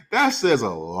 Like, that says a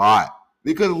lot.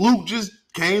 Because Luke just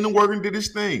came to work and did his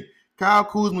thing. Kyle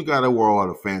Kuzma got to wear all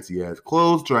the fancy-ass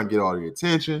clothes, try and get all the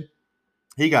attention.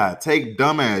 He got to take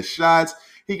dumbass shots.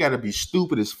 He got to be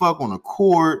stupid as fuck on the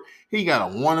court. He got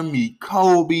to want to meet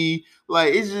Kobe.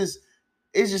 Like, it's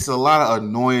just a lot of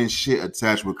annoying shit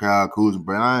attached with Kyle Kuzma,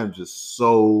 bro. And I am just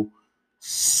so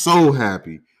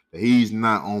happy that he's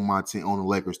not on my team, on the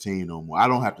Lakers team no more. I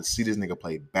don't have to see this nigga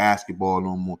play basketball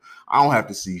no more. I don't have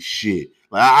to see shit.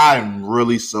 Like, I am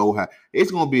really so happy.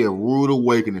 It's going to be a rude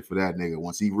awakening for that nigga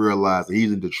once he realizes that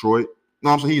he's in Detroit.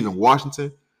 No, I'm saying he's in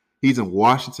Washington. He's in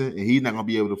Washington, and he's not going to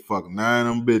be able to fuck none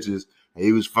of them bitches that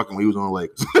he was fucking when he was on the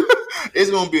Lakers.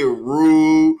 It's going to be a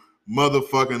rude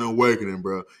motherfucking awakening,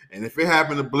 bro. And if it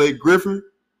happened to Blake Griffin,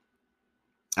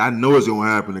 I know it's going to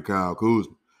happen to Kyle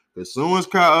Kuzma. As soon as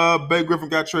Blake Griffin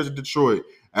got traded to Detroit,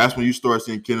 That's when you start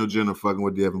seeing Kendall Jenner fucking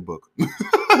with Devin Booker.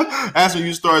 That's when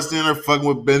you start seeing her fucking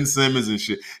with Ben Simmons and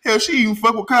shit. Hell, she even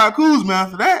fuck with Kyle Kuzma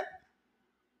after that.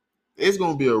 It's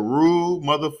gonna be a rude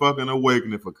motherfucking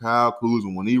awakening for Kyle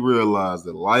Kuzma when he realized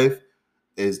that life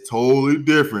is totally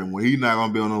different when he's not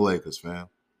gonna be on the Lakers, fam.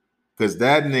 Cause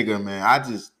that nigga, man,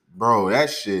 that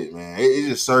shit, man. It's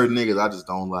just certain niggas I just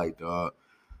don't like, dog.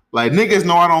 Like niggas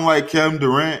know I don't like Kevin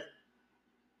Durant,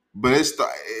 but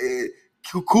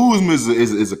Kuzma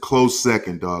is a close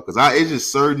second, dog. Cause it's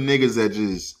just certain niggas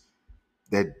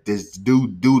that just do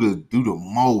the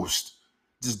most.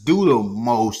 Just do the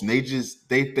most, and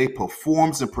they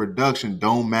performance and production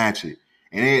don't match it,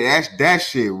 and that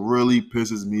shit really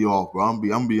pisses me off, bro.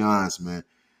 I'm be honest, man.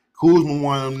 Kuzma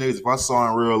one of them niggas. If I saw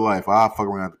him in real life, I'd fuck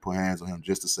around to put hands on him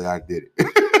just to say I did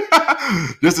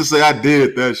it, just to say I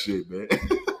did that shit, man.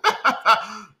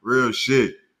 Real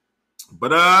shit.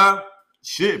 But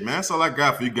shit, man. That's all I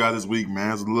got for you guys this week,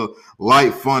 man. It's a little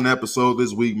light, fun episode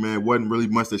this week, man. Wasn't really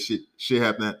much that shit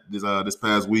happened this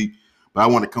past week. But I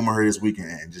want to come over here this weekend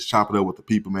and just chop it up with the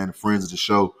people, man, the friends of the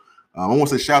show. I want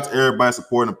to say shout out to everybody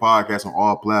supporting the podcast on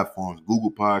all platforms: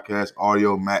 Google Podcasts,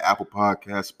 Audio, Mac, Apple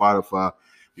Podcasts, Spotify.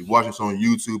 If you're watching us on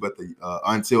YouTube at the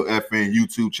Until FN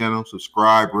YouTube channel,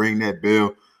 subscribe, ring that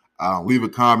bell, leave a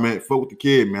comment, fuck with the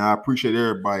kid, man. I appreciate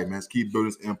everybody, man. Let's keep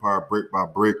building this empire brick by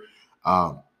brick.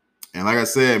 And like I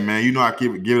said, man, you know I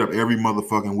give it up every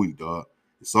motherfucking week, dog.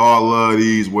 It's all love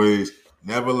these ways.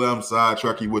 Never let them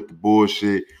sidetrack you with the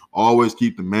bullshit. Always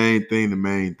keep the main thing the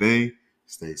main thing.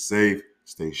 Stay safe,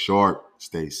 stay sharp,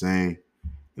 stay sane.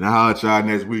 And I'll holler at y'all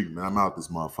next week, man. I'm out this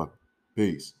motherfucker.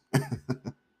 Peace.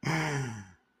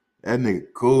 That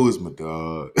nigga Kuzma,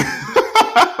 dog.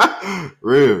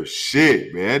 Real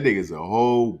shit, man. That nigga's a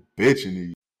whole bitch in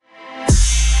these.